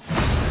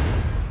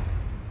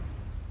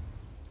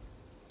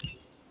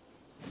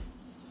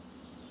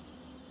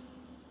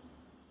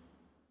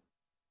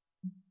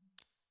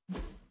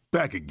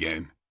 Back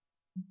again.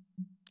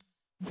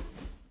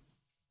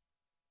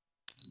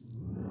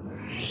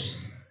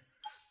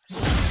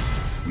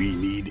 We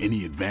need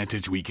any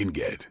advantage we can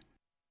get.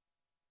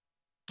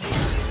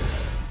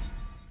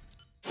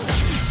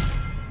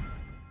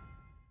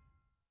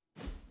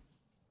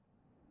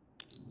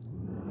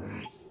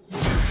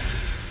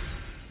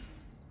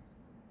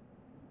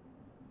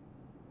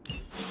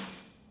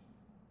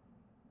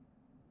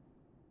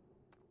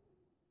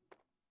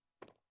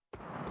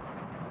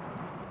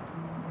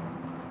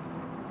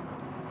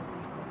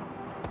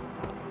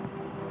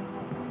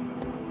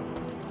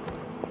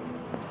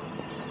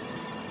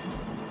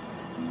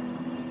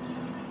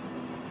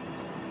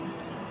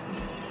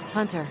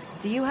 Hunter,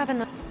 do you have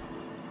enough?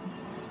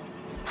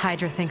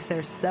 Hydra thinks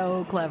they're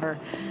so clever.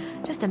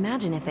 Just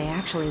imagine if they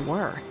actually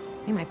were.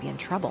 We might be in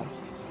trouble.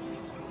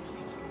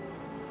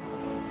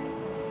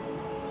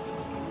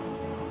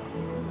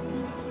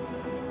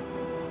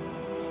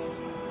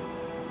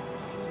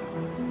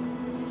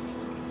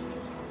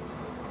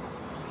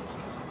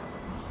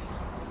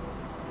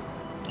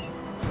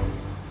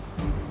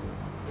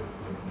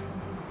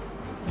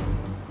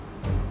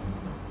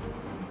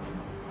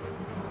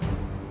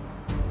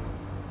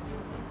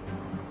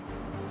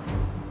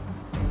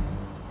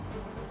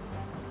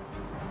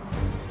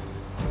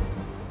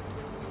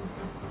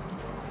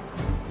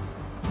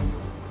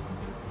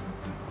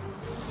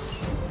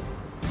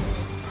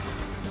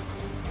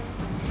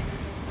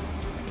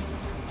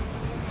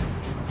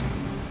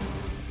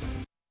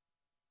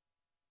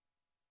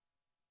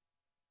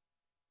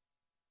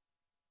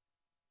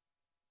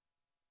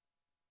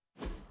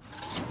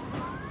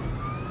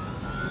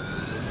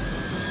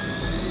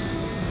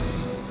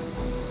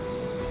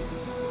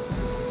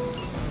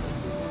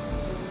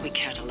 We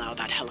can't allow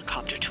that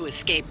helicopter to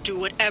escape. Do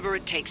whatever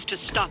it takes to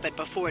stop it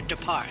before it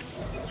departs.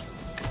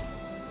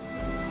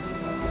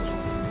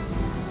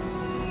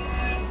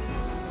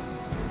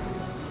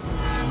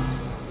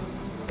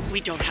 We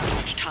don't have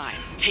much time.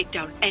 Take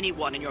down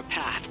anyone in your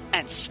path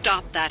and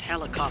stop that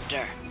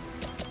helicopter.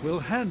 We'll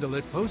handle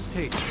it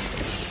post-haste.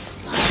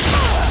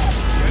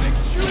 Getting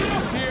chewed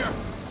up here!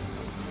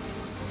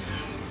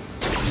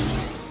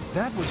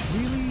 That was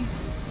really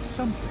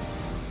something.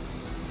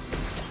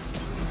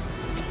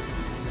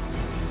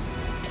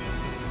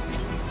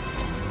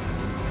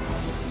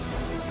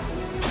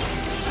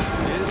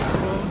 This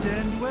won't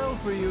end well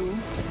for you.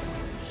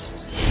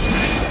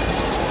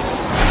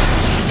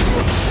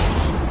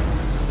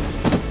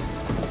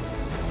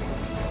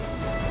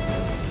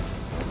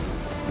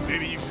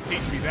 Maybe you should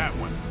teach me that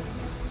one.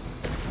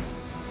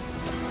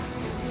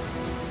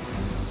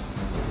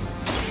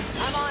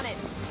 I'm on it.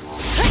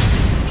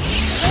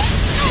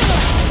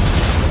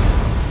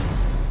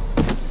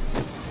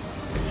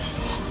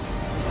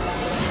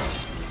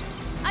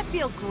 I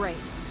feel great.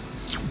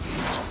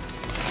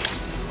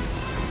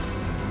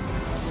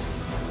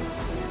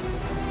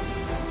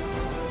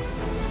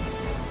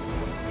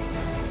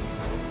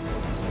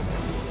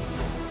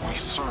 We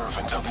serve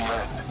until the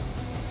end.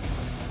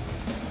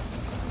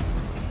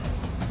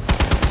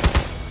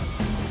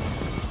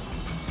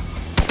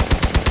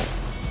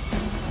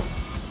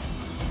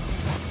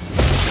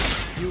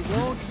 You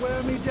won't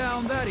wear me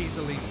down that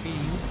easily,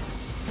 fiend.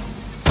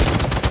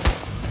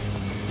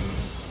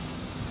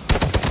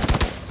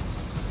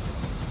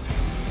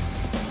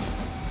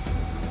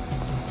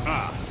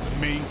 Ah, the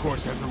main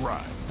course has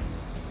arrived.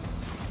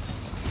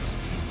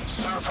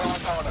 Serve her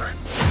with honor.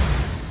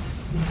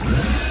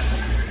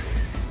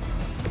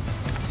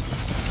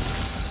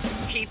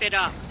 Keep it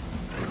up.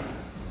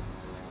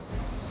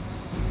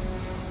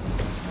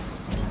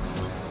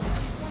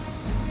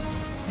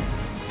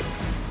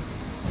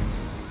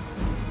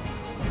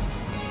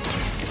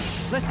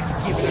 Let's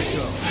give it a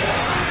go.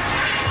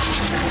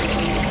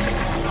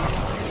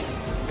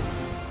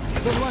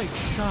 The light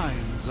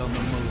shines on the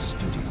most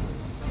dutiful.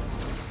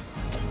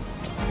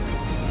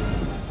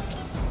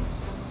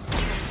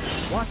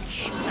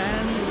 Watch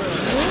and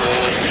learn.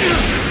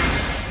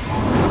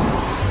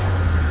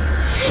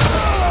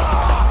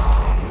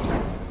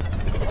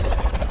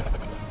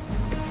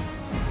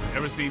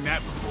 Never seen that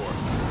before.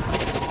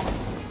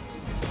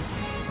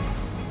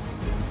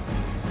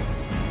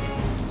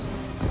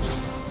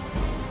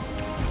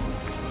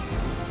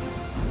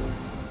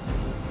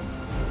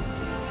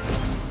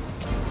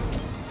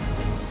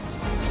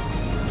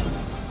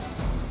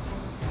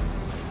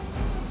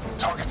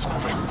 Target's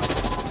moving.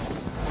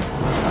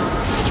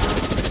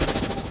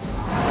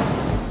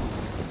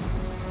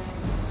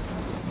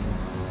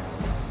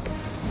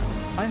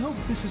 I hope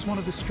this is one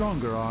of the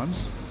stronger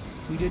arms.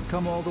 We did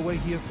come all the way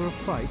here for a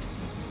fight.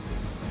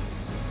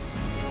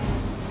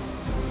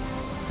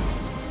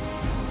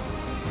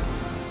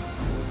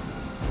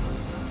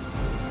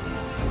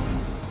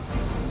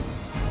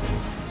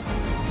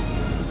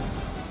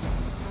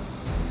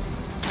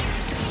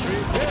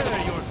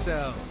 Prepare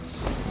yourselves.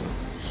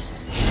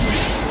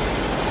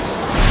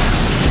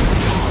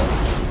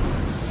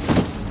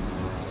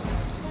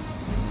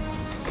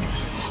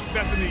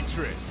 That's a neat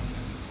trick.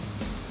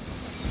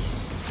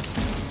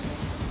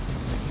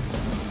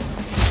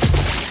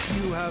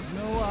 You have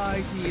no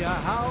idea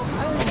how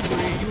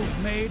angry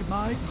you've made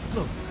my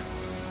cloak.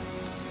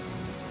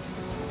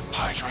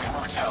 Hydra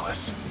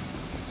Immortalis.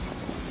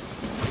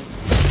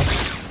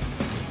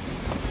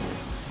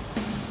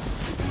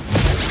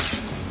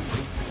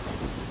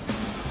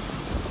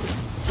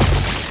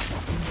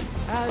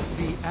 As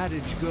the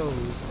adage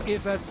goes,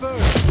 if at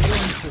first you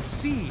don't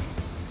succeed,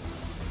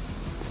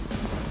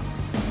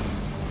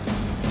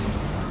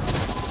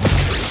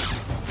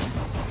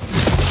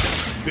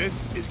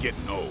 This is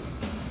getting old.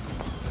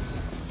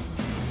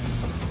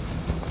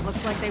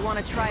 Looks like they want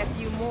to try a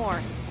few more.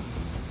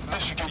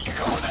 This should get you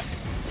going.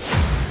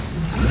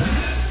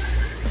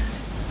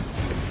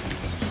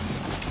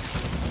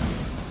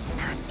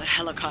 The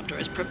helicopter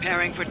is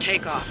preparing for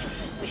takeoff.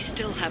 We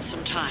still have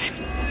some time.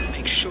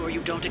 Make sure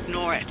you don't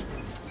ignore it.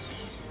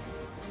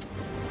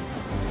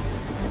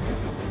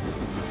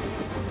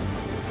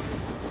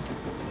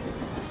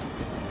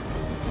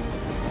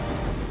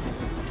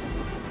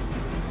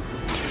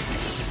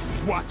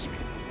 Watch me.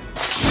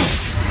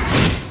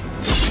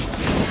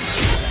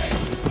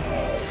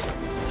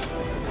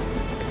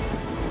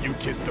 You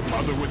kissed the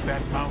mother with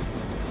that mouth?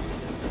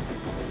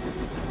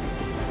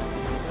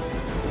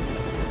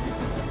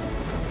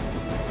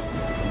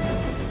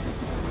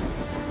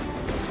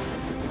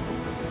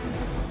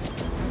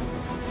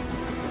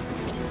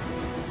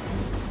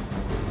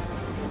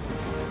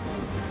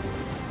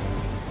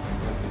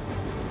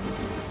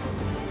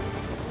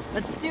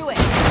 Let's do it.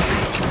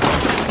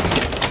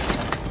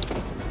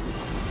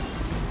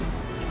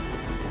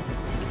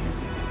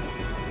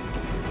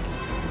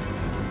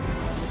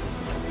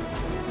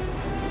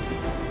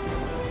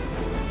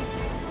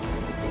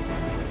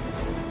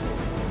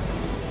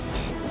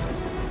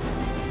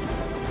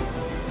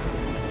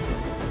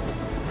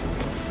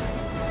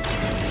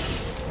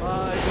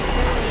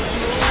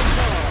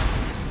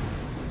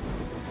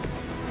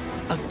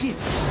 a gift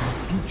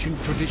from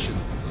ancient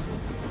traditions.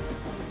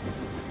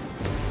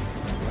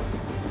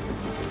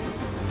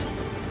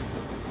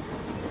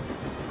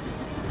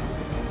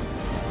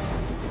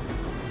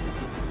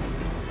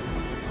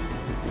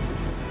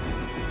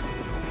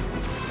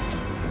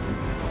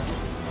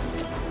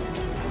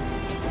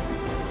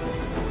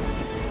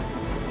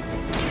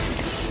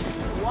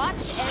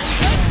 Watch and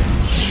learn.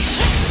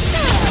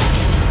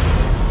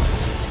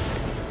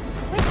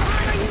 Which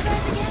arm are you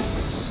guys again?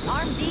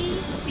 Arm D,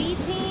 B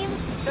team,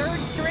 third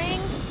string?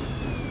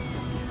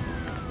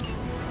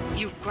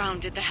 You've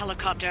grounded the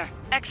helicopter.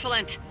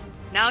 Excellent.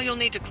 Now you'll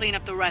need to clean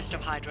up the rest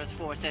of Hydra's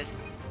forces.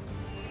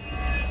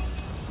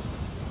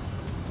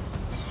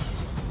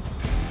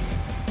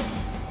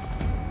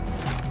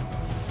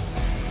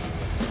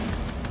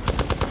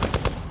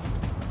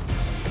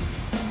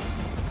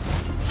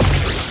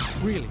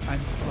 Really, I'm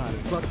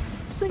flattered, but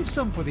save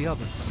some for the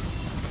others.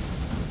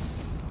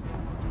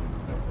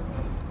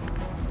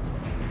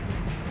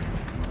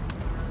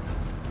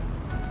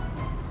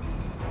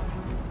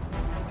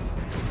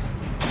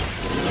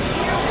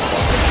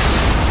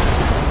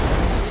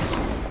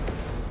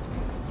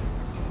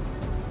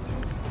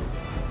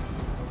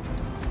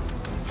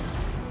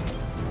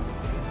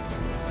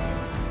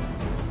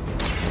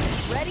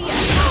 Ready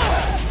and go!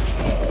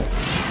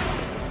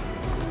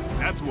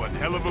 That's one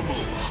hell of a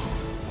move.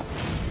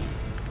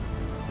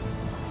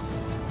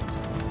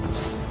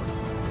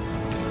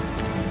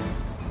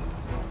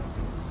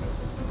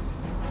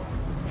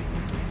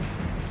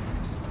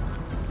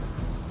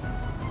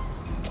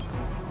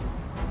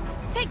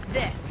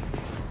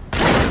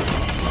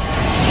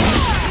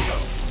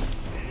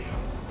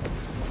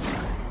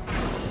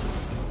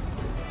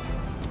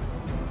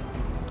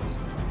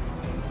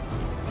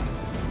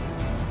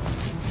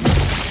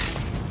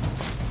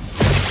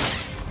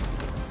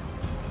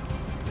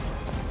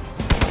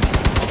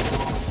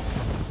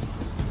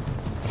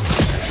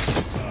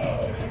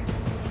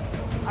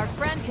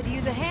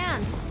 use a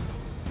hand.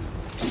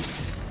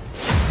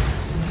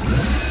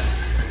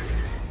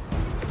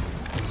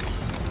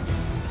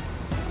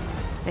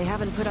 They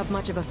haven't put up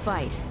much of a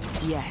fight,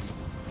 yet.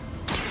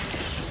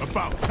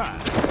 About time.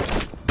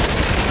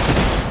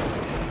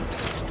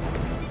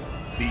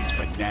 These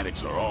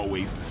fanatics are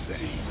always the same.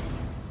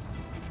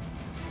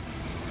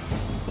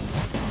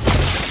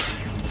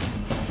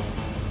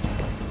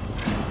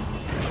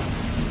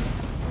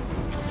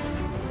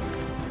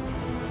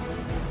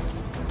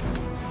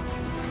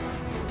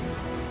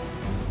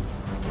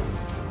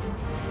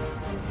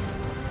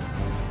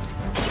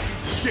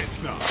 Get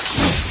some.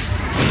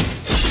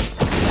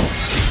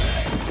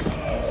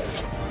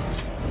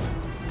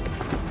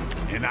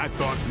 And I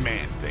thought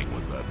Man-Thing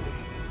was ugly.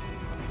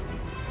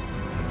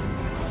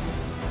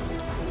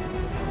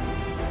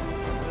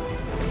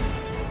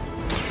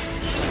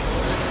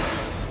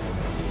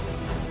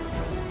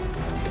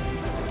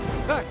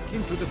 Back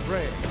into the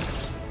fray.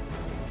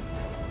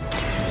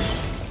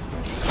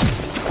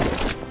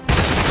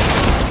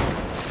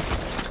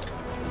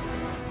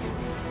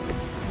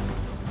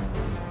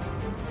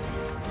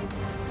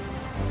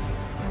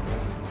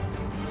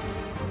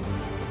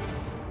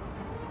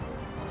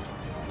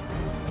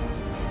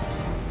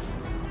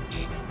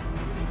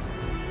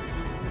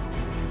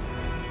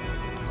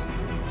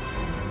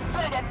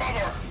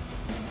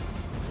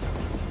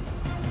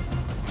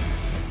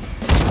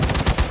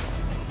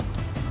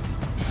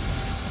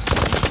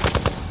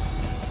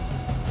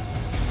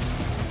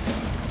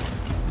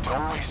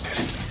 Don't waste it.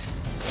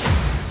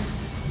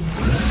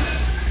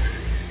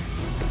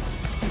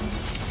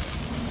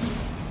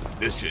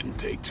 This shouldn't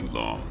take too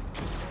long.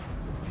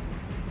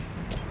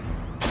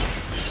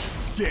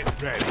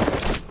 Get ready.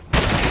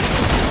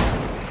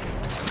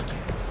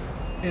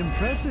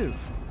 Impressive.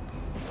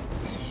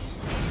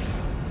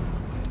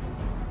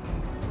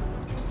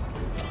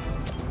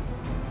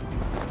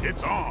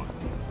 It's on.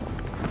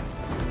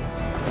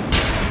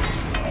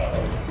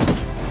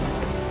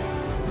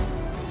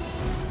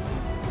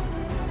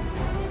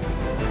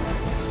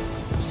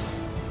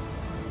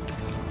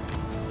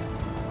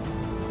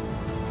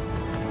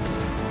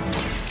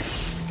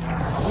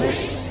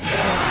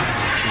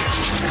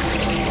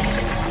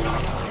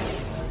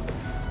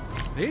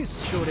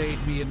 This should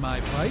aid me in my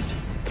fight.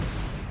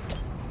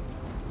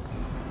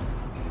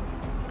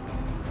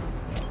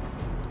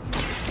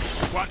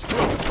 Watch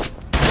close.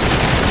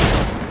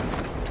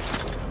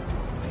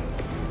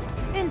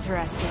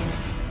 Interesting.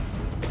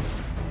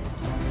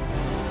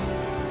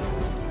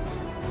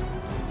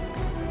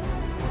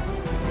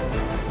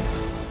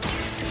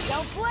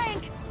 Don't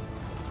blink!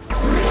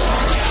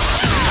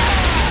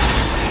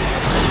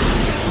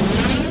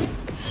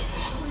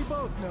 We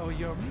both know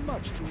you're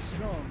much too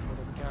strong for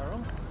them,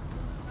 Carol.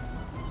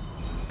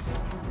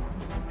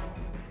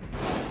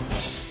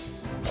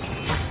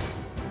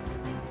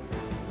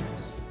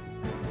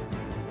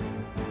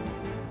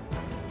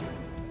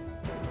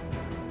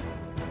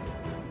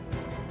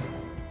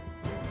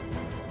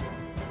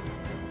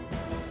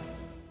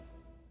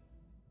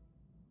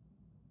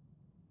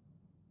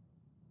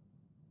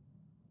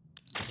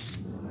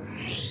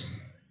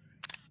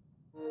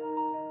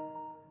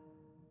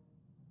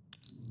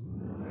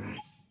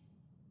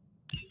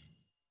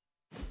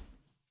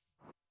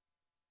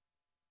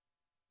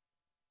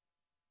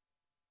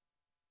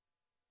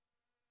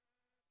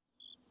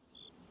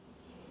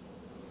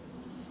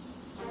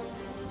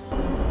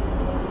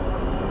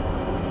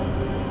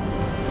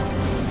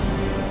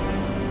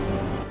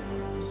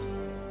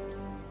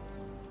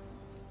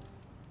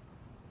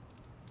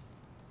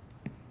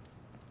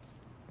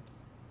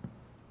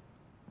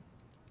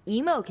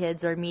 Emo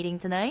kids are meeting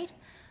tonight.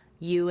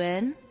 You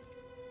in?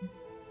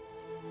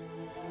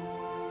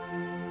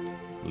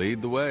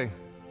 Lead the way.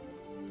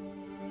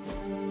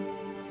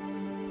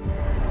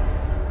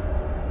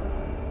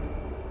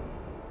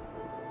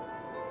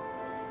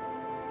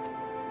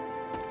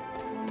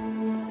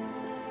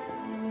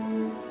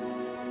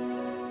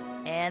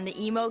 And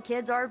the emo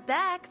kids are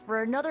back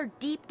for another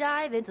deep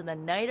dive into the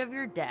night of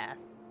your death.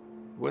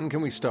 When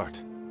can we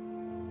start?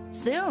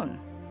 Soon.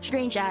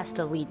 Strange asked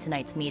to lead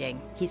tonight's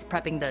meeting. He's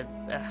prepping the...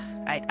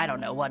 I don't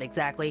know what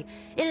exactly.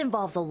 It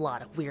involves a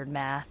lot of weird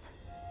math.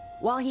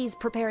 While he's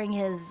preparing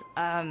his,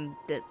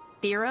 the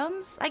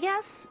theorems, I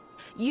guess?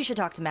 You should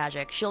talk to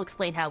Magik. She'll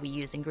explain how we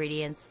use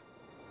ingredients.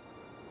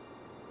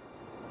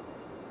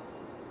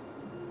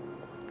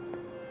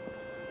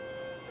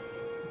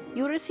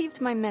 You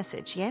received my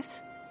message,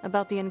 yes?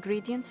 About the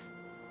ingredients?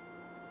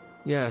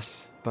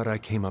 Yes, but I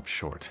came up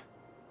short.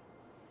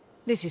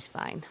 This is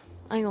fine.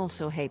 I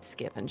also hate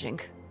scavenging.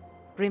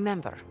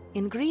 Remember,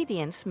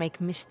 ingredients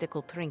make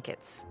mystical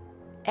trinkets.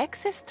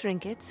 Excess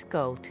trinkets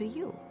go to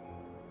you.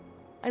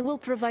 I will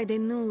provide a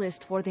new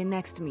list for the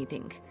next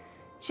meeting.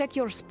 Check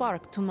your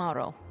spark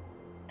tomorrow.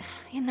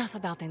 Enough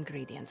about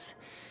ingredients.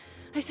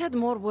 I said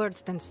more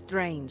words than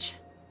strange.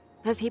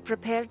 Has he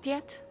prepared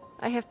yet?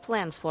 I have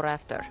plans for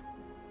after.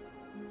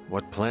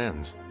 What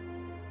plans?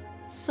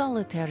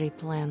 Solitary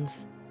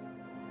plans.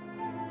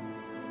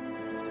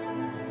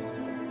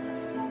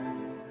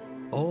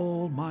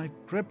 All my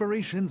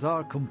preparations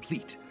are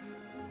complete.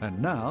 And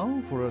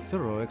now for a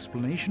thorough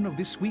explanation of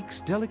this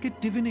week's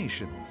delicate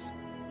divinations.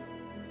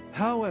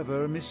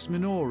 However, Miss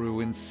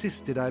Minoru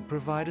insisted I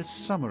provide a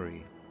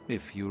summary,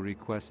 if you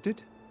request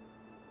it.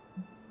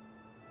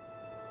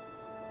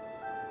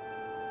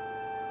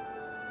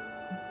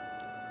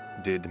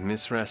 Did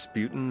Miss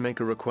Rasputin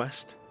make a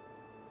request?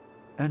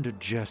 And a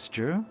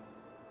gesture,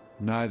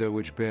 neither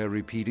which bear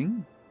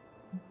repeating.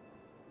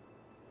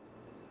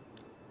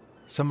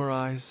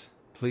 Summarize,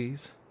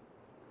 please.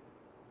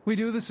 We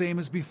do the same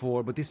as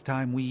before, but this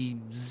time we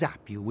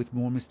zap you with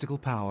more mystical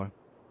power.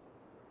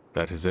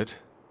 That is it?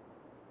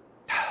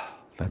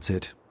 That's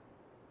it.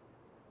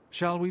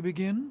 Shall we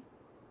begin?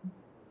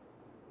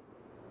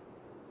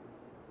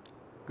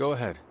 Go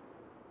ahead.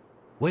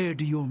 Where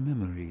do your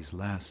memories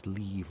last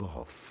leave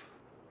off?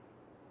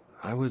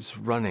 I was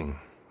running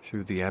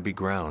through the Abbey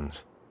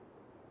grounds.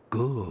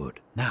 Good.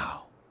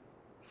 Now,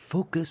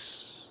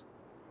 focus.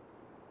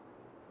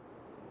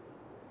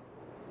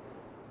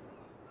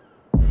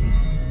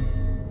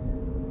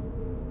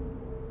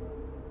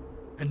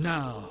 And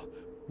now,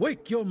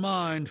 wake your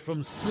mind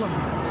from slumber.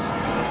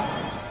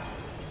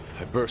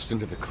 I burst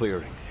into the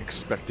clearing,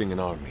 expecting an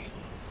army.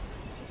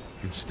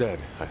 Instead,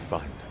 I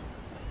find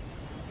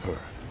her.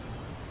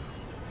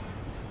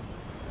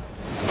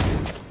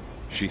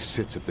 She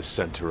sits at the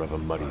center of a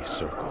muddy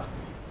circle.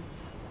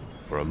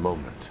 For a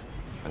moment,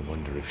 I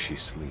wonder if she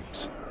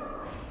sleeps.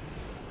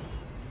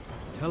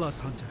 Tell us,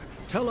 Hunter.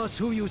 Tell us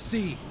who you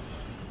see.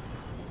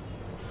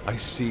 I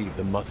see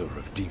the mother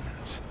of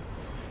demons,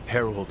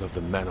 herald of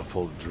the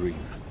manifold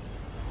dream.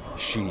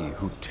 She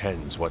who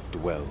tends what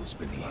dwells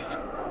beneath.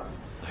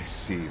 I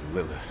see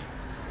Lilith.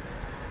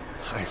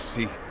 I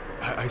see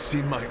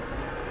my...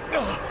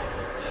 Ugh!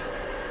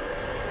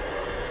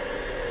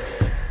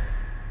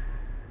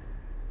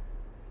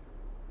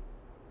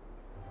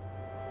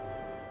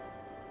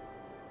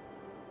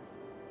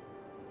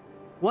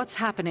 What's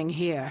happening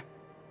here?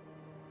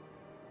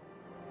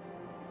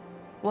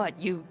 What,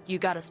 you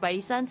got a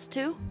spidey sense,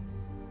 too?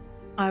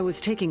 I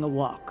was taking a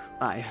walk.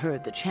 I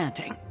heard the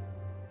chanting.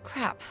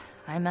 Crap,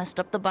 I messed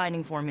up the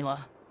binding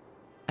formula.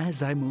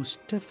 As I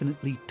most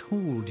definitely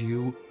told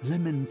you,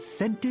 lemon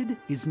scented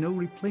is no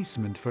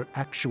replacement for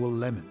actual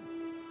lemon.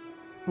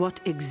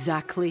 What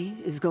exactly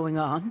is going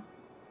on?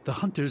 The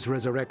Hunter's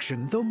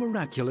resurrection, though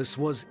miraculous,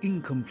 was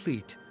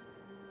incomplete.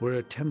 We're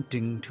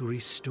attempting to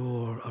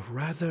restore a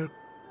rather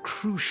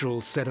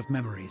crucial set of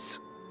memories.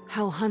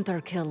 How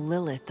Hunter killed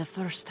Lilith the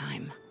first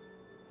time.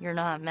 You're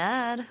not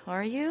mad,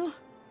 are you?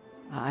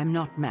 I'm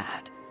not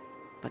mad.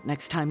 But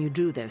next time you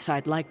do this,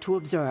 I'd like to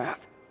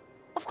observe.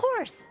 Of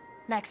course!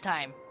 Next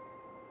time.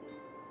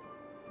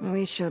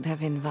 We should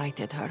have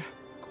invited her.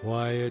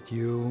 Quiet,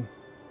 you.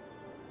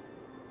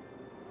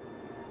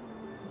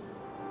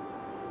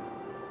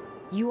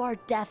 You are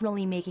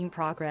definitely making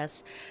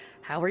progress.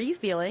 How are you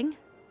feeling?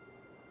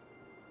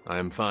 I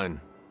am fine.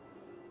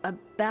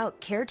 About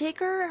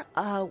Caretaker?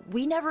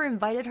 We never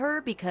invited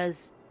her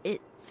because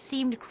it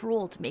seemed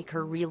cruel to make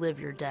her relive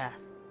your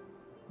death.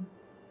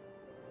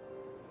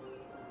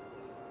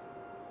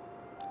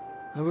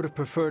 I would have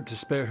preferred to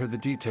spare her the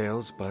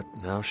details, but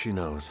now she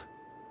knows.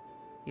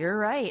 You're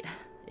right.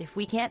 If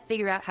we can't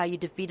figure out how you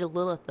defeated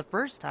Lilith the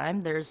first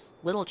time, there's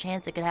little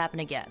chance it could happen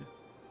again.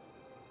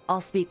 I'll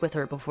speak with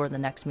her before the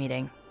next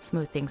meeting,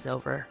 smooth things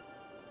over.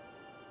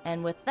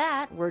 And with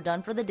that, we're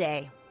done for the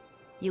day.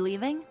 You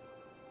leaving?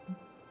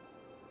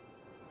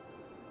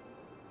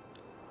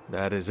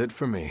 That is it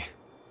for me.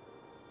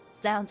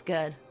 Sounds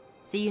good.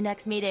 See you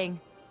next meeting.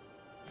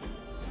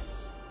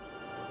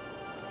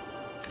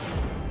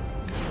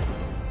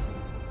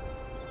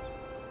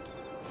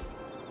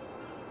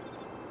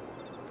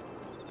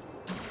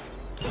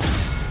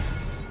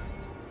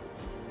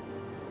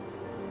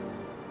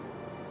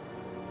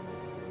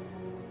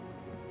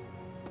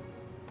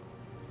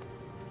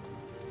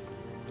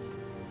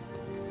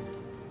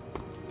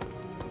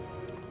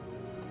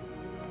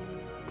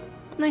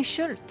 Nice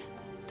shirt.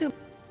 Too.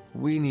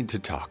 We need to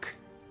talk.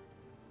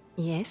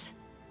 Yes?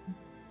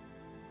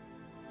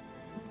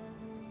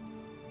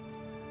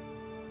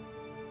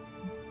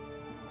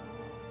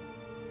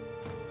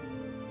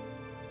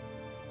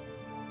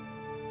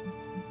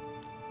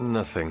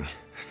 Nothing.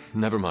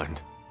 Never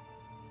mind.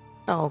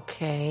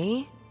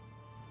 Okay.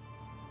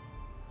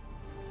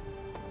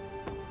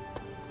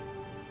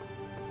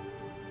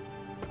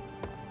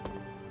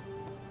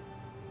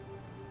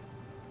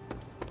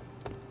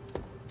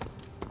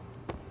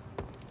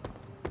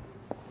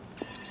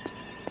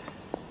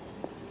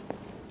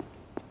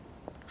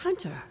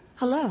 Hunter,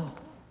 hello.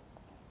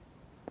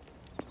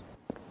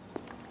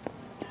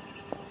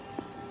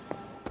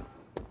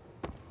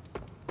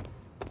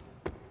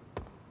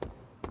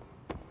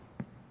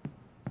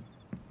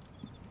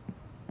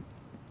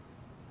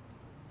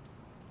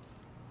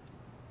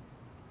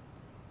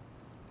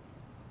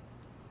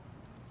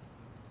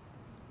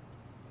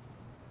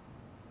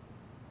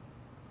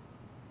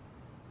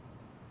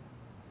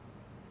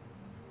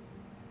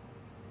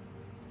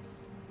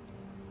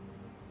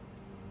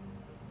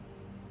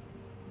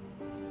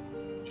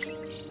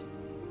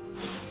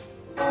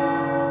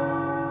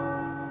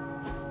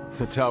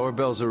 The tower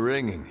bells are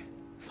ringing.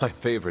 My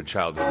favorite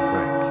childhood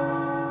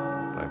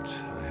prank.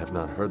 But I have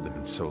not heard them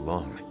in so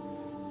long.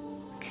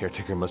 The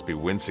caretaker must be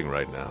wincing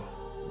right now.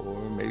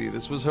 Or maybe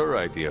this was her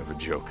idea of a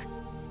joke.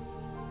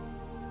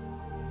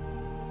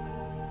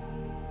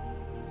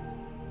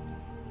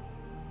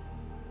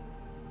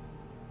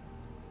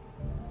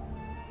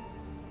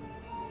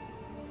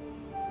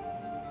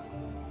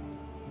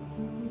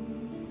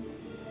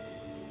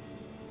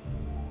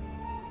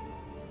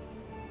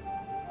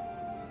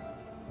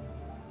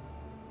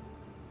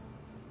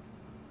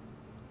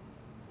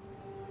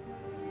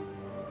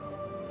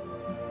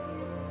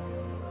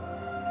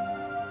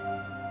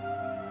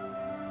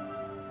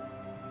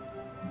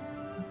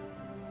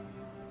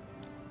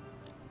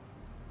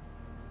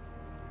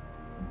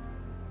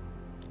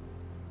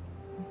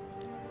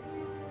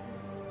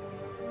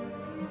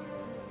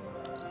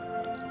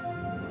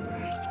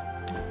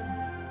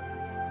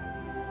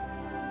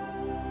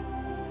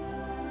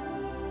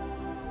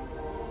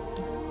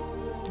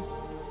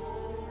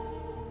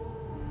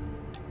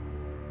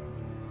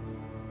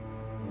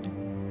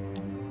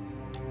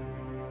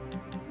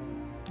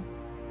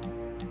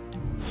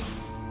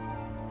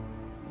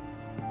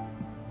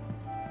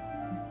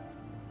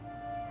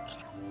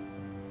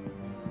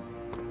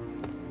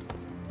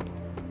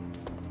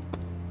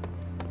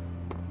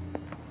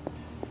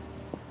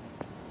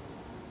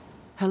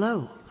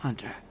 Hello,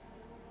 Hunter.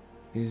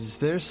 Is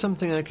there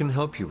something I can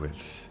help you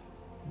with?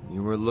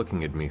 You were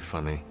looking at me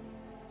funny.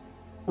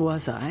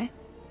 Was I?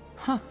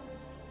 Huh.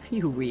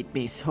 You read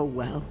me so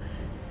well.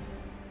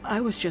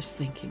 I was just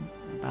thinking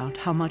about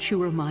how much you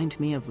remind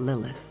me of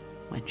Lilith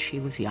when she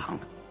was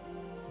young.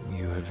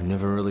 You have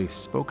never really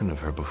spoken of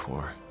her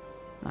before.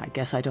 I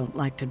guess I don't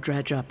like to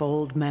dredge up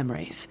old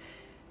memories,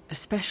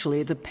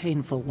 especially the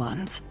painful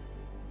ones.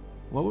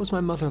 What was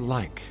my mother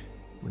like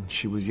when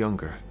she was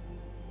younger?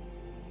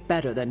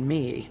 Better than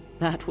me,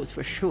 that was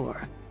for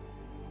sure.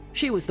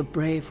 She was the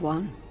brave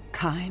one,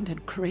 kind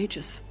and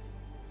courageous.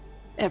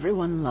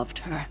 Everyone loved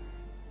her.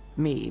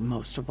 Me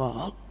most of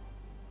all.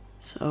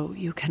 So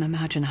you can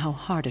imagine how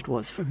hard it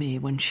was for me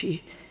when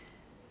she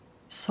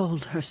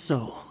sold her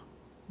soul.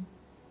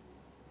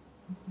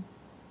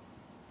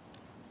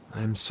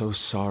 I'm so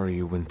sorry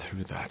you went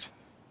through that.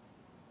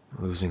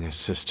 Losing a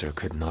sister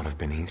could not have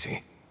been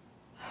easy.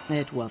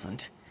 It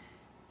wasn't.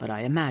 But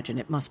I imagine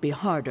it must be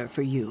harder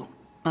for you.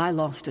 I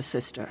lost a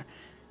sister,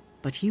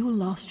 but you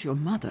lost your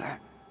mother.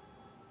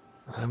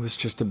 I was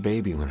just a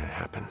baby when it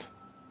happened.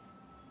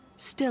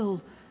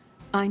 Still,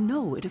 I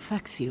know it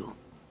affects you.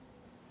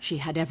 She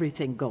had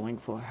everything going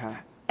for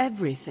her.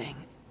 Everything.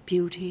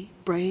 Beauty,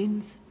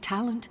 brains,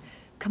 talent,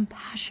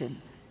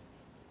 compassion.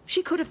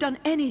 She could have done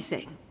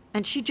anything,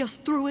 and she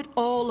just threw it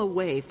all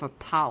away for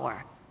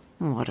power.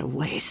 What a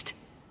waste.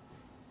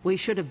 We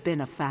should have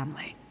been a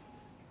family.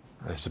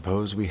 I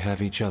suppose we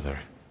have each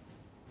other.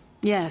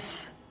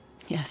 Yes.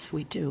 Yes,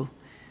 we do.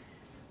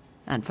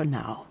 And for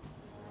now,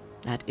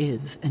 that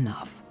is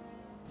enough.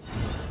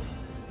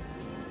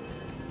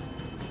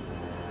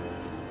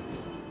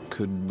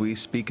 Could we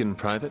speak in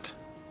private?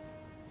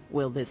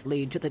 Will this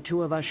lead to the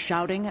two of us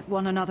shouting at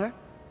one another?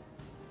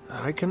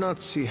 I cannot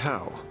see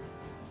how.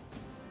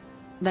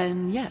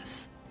 Then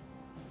yes.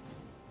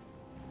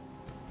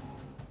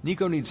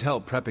 Nico needs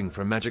help prepping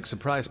for Magik's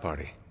surprise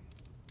party.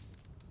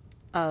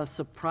 A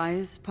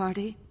surprise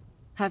party?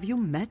 Have you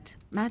met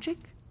Magik?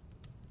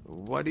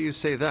 Why do you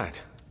say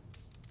that?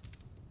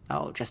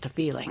 Oh, just a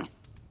feeling.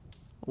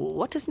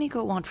 What does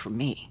Nico want from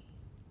me?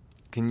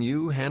 Can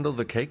you handle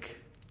the cake?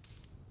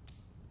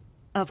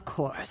 Of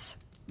course.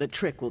 The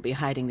trick will be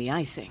hiding the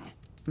icing.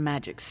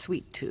 Magik's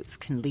sweet tooth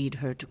can lead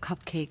her to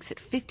cupcakes at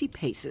 50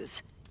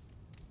 paces.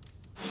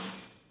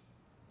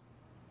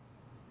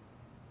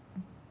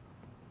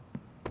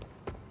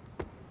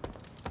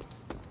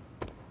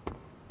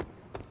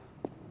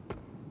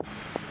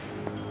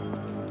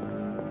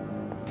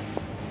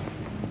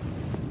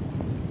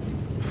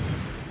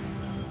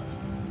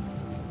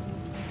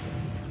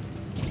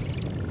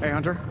 Hey,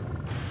 Hunter.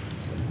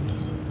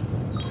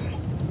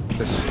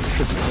 This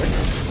should be quick.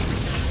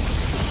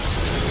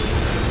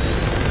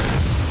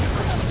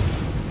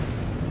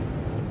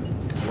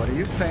 What do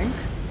you think?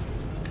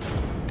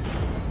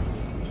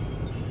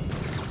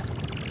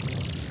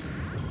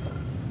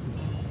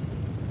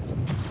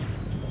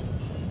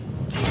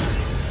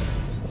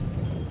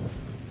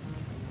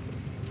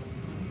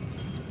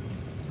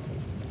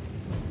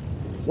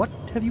 What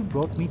have you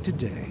brought me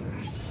today?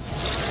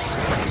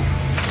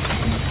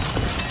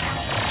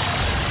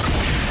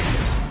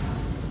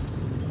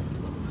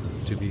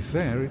 To be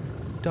fair, it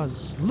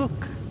does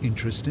look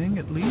interesting,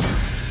 at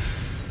least.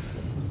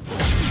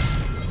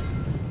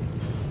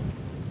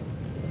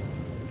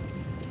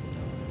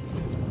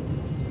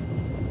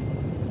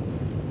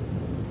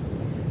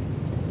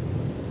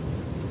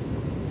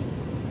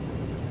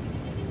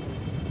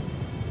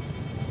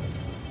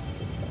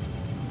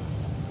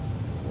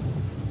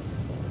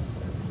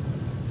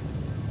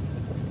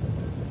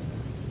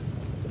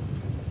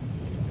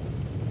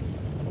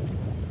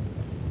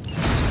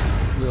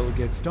 We'll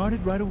get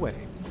started right away.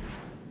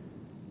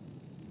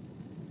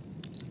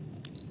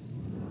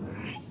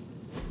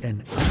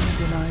 an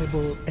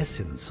undeniable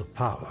essence of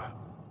power.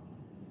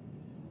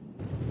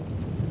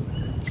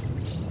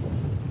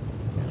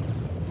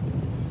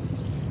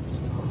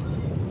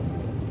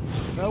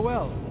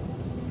 Farewell.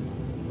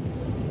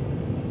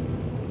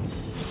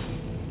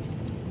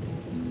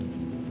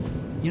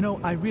 You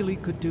know, I really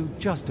could do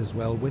just as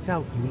well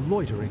without you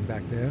loitering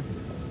back there.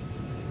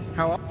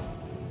 How?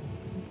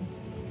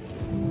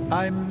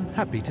 I'm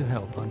happy to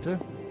help, Hunter.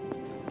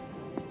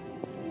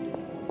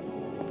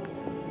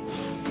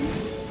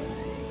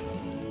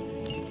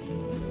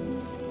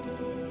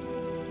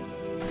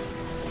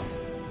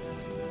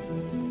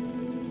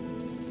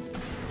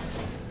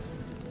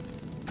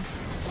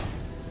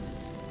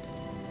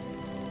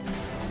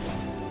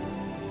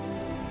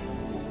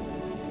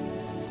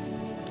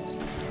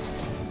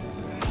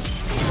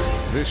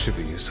 This should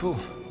be useful.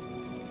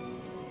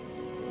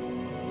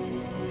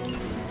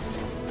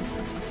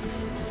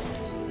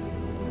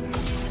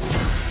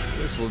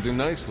 This will do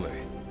nicely.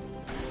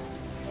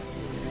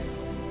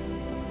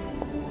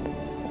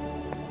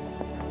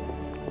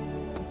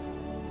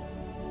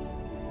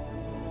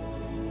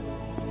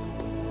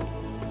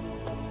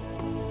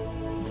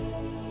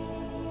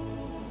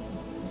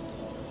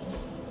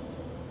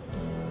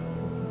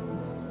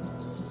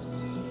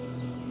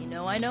 You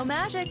know I know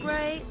magic,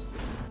 right?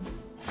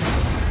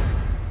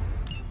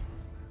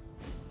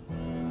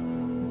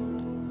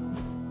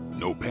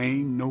 No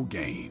pain, no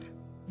gain.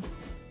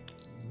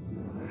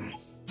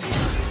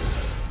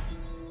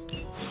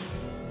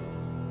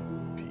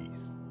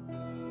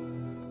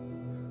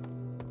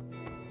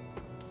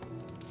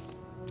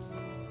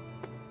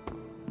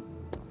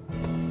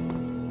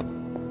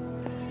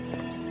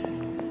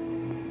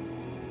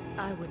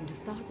 I wouldn't have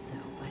thought so,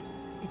 but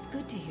it's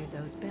good to hear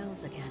those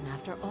bells again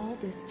after all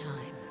this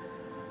time.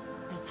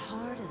 As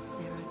hard as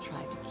Sarah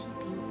tried to keep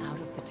you out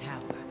of the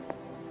tower.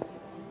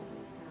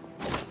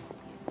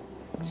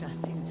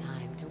 Just in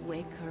time to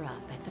wake her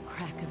up at the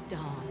crack of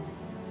dawn.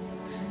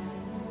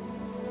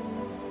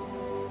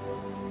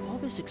 All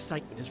this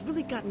excitement has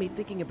really gotten me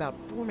thinking about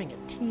forming a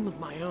team of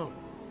my own.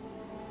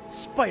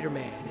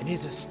 Spider-Man and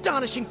his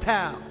astonishing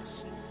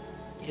pals.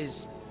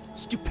 His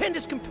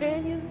stupendous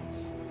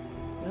companions.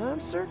 I'm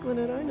circling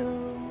it, I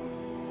know.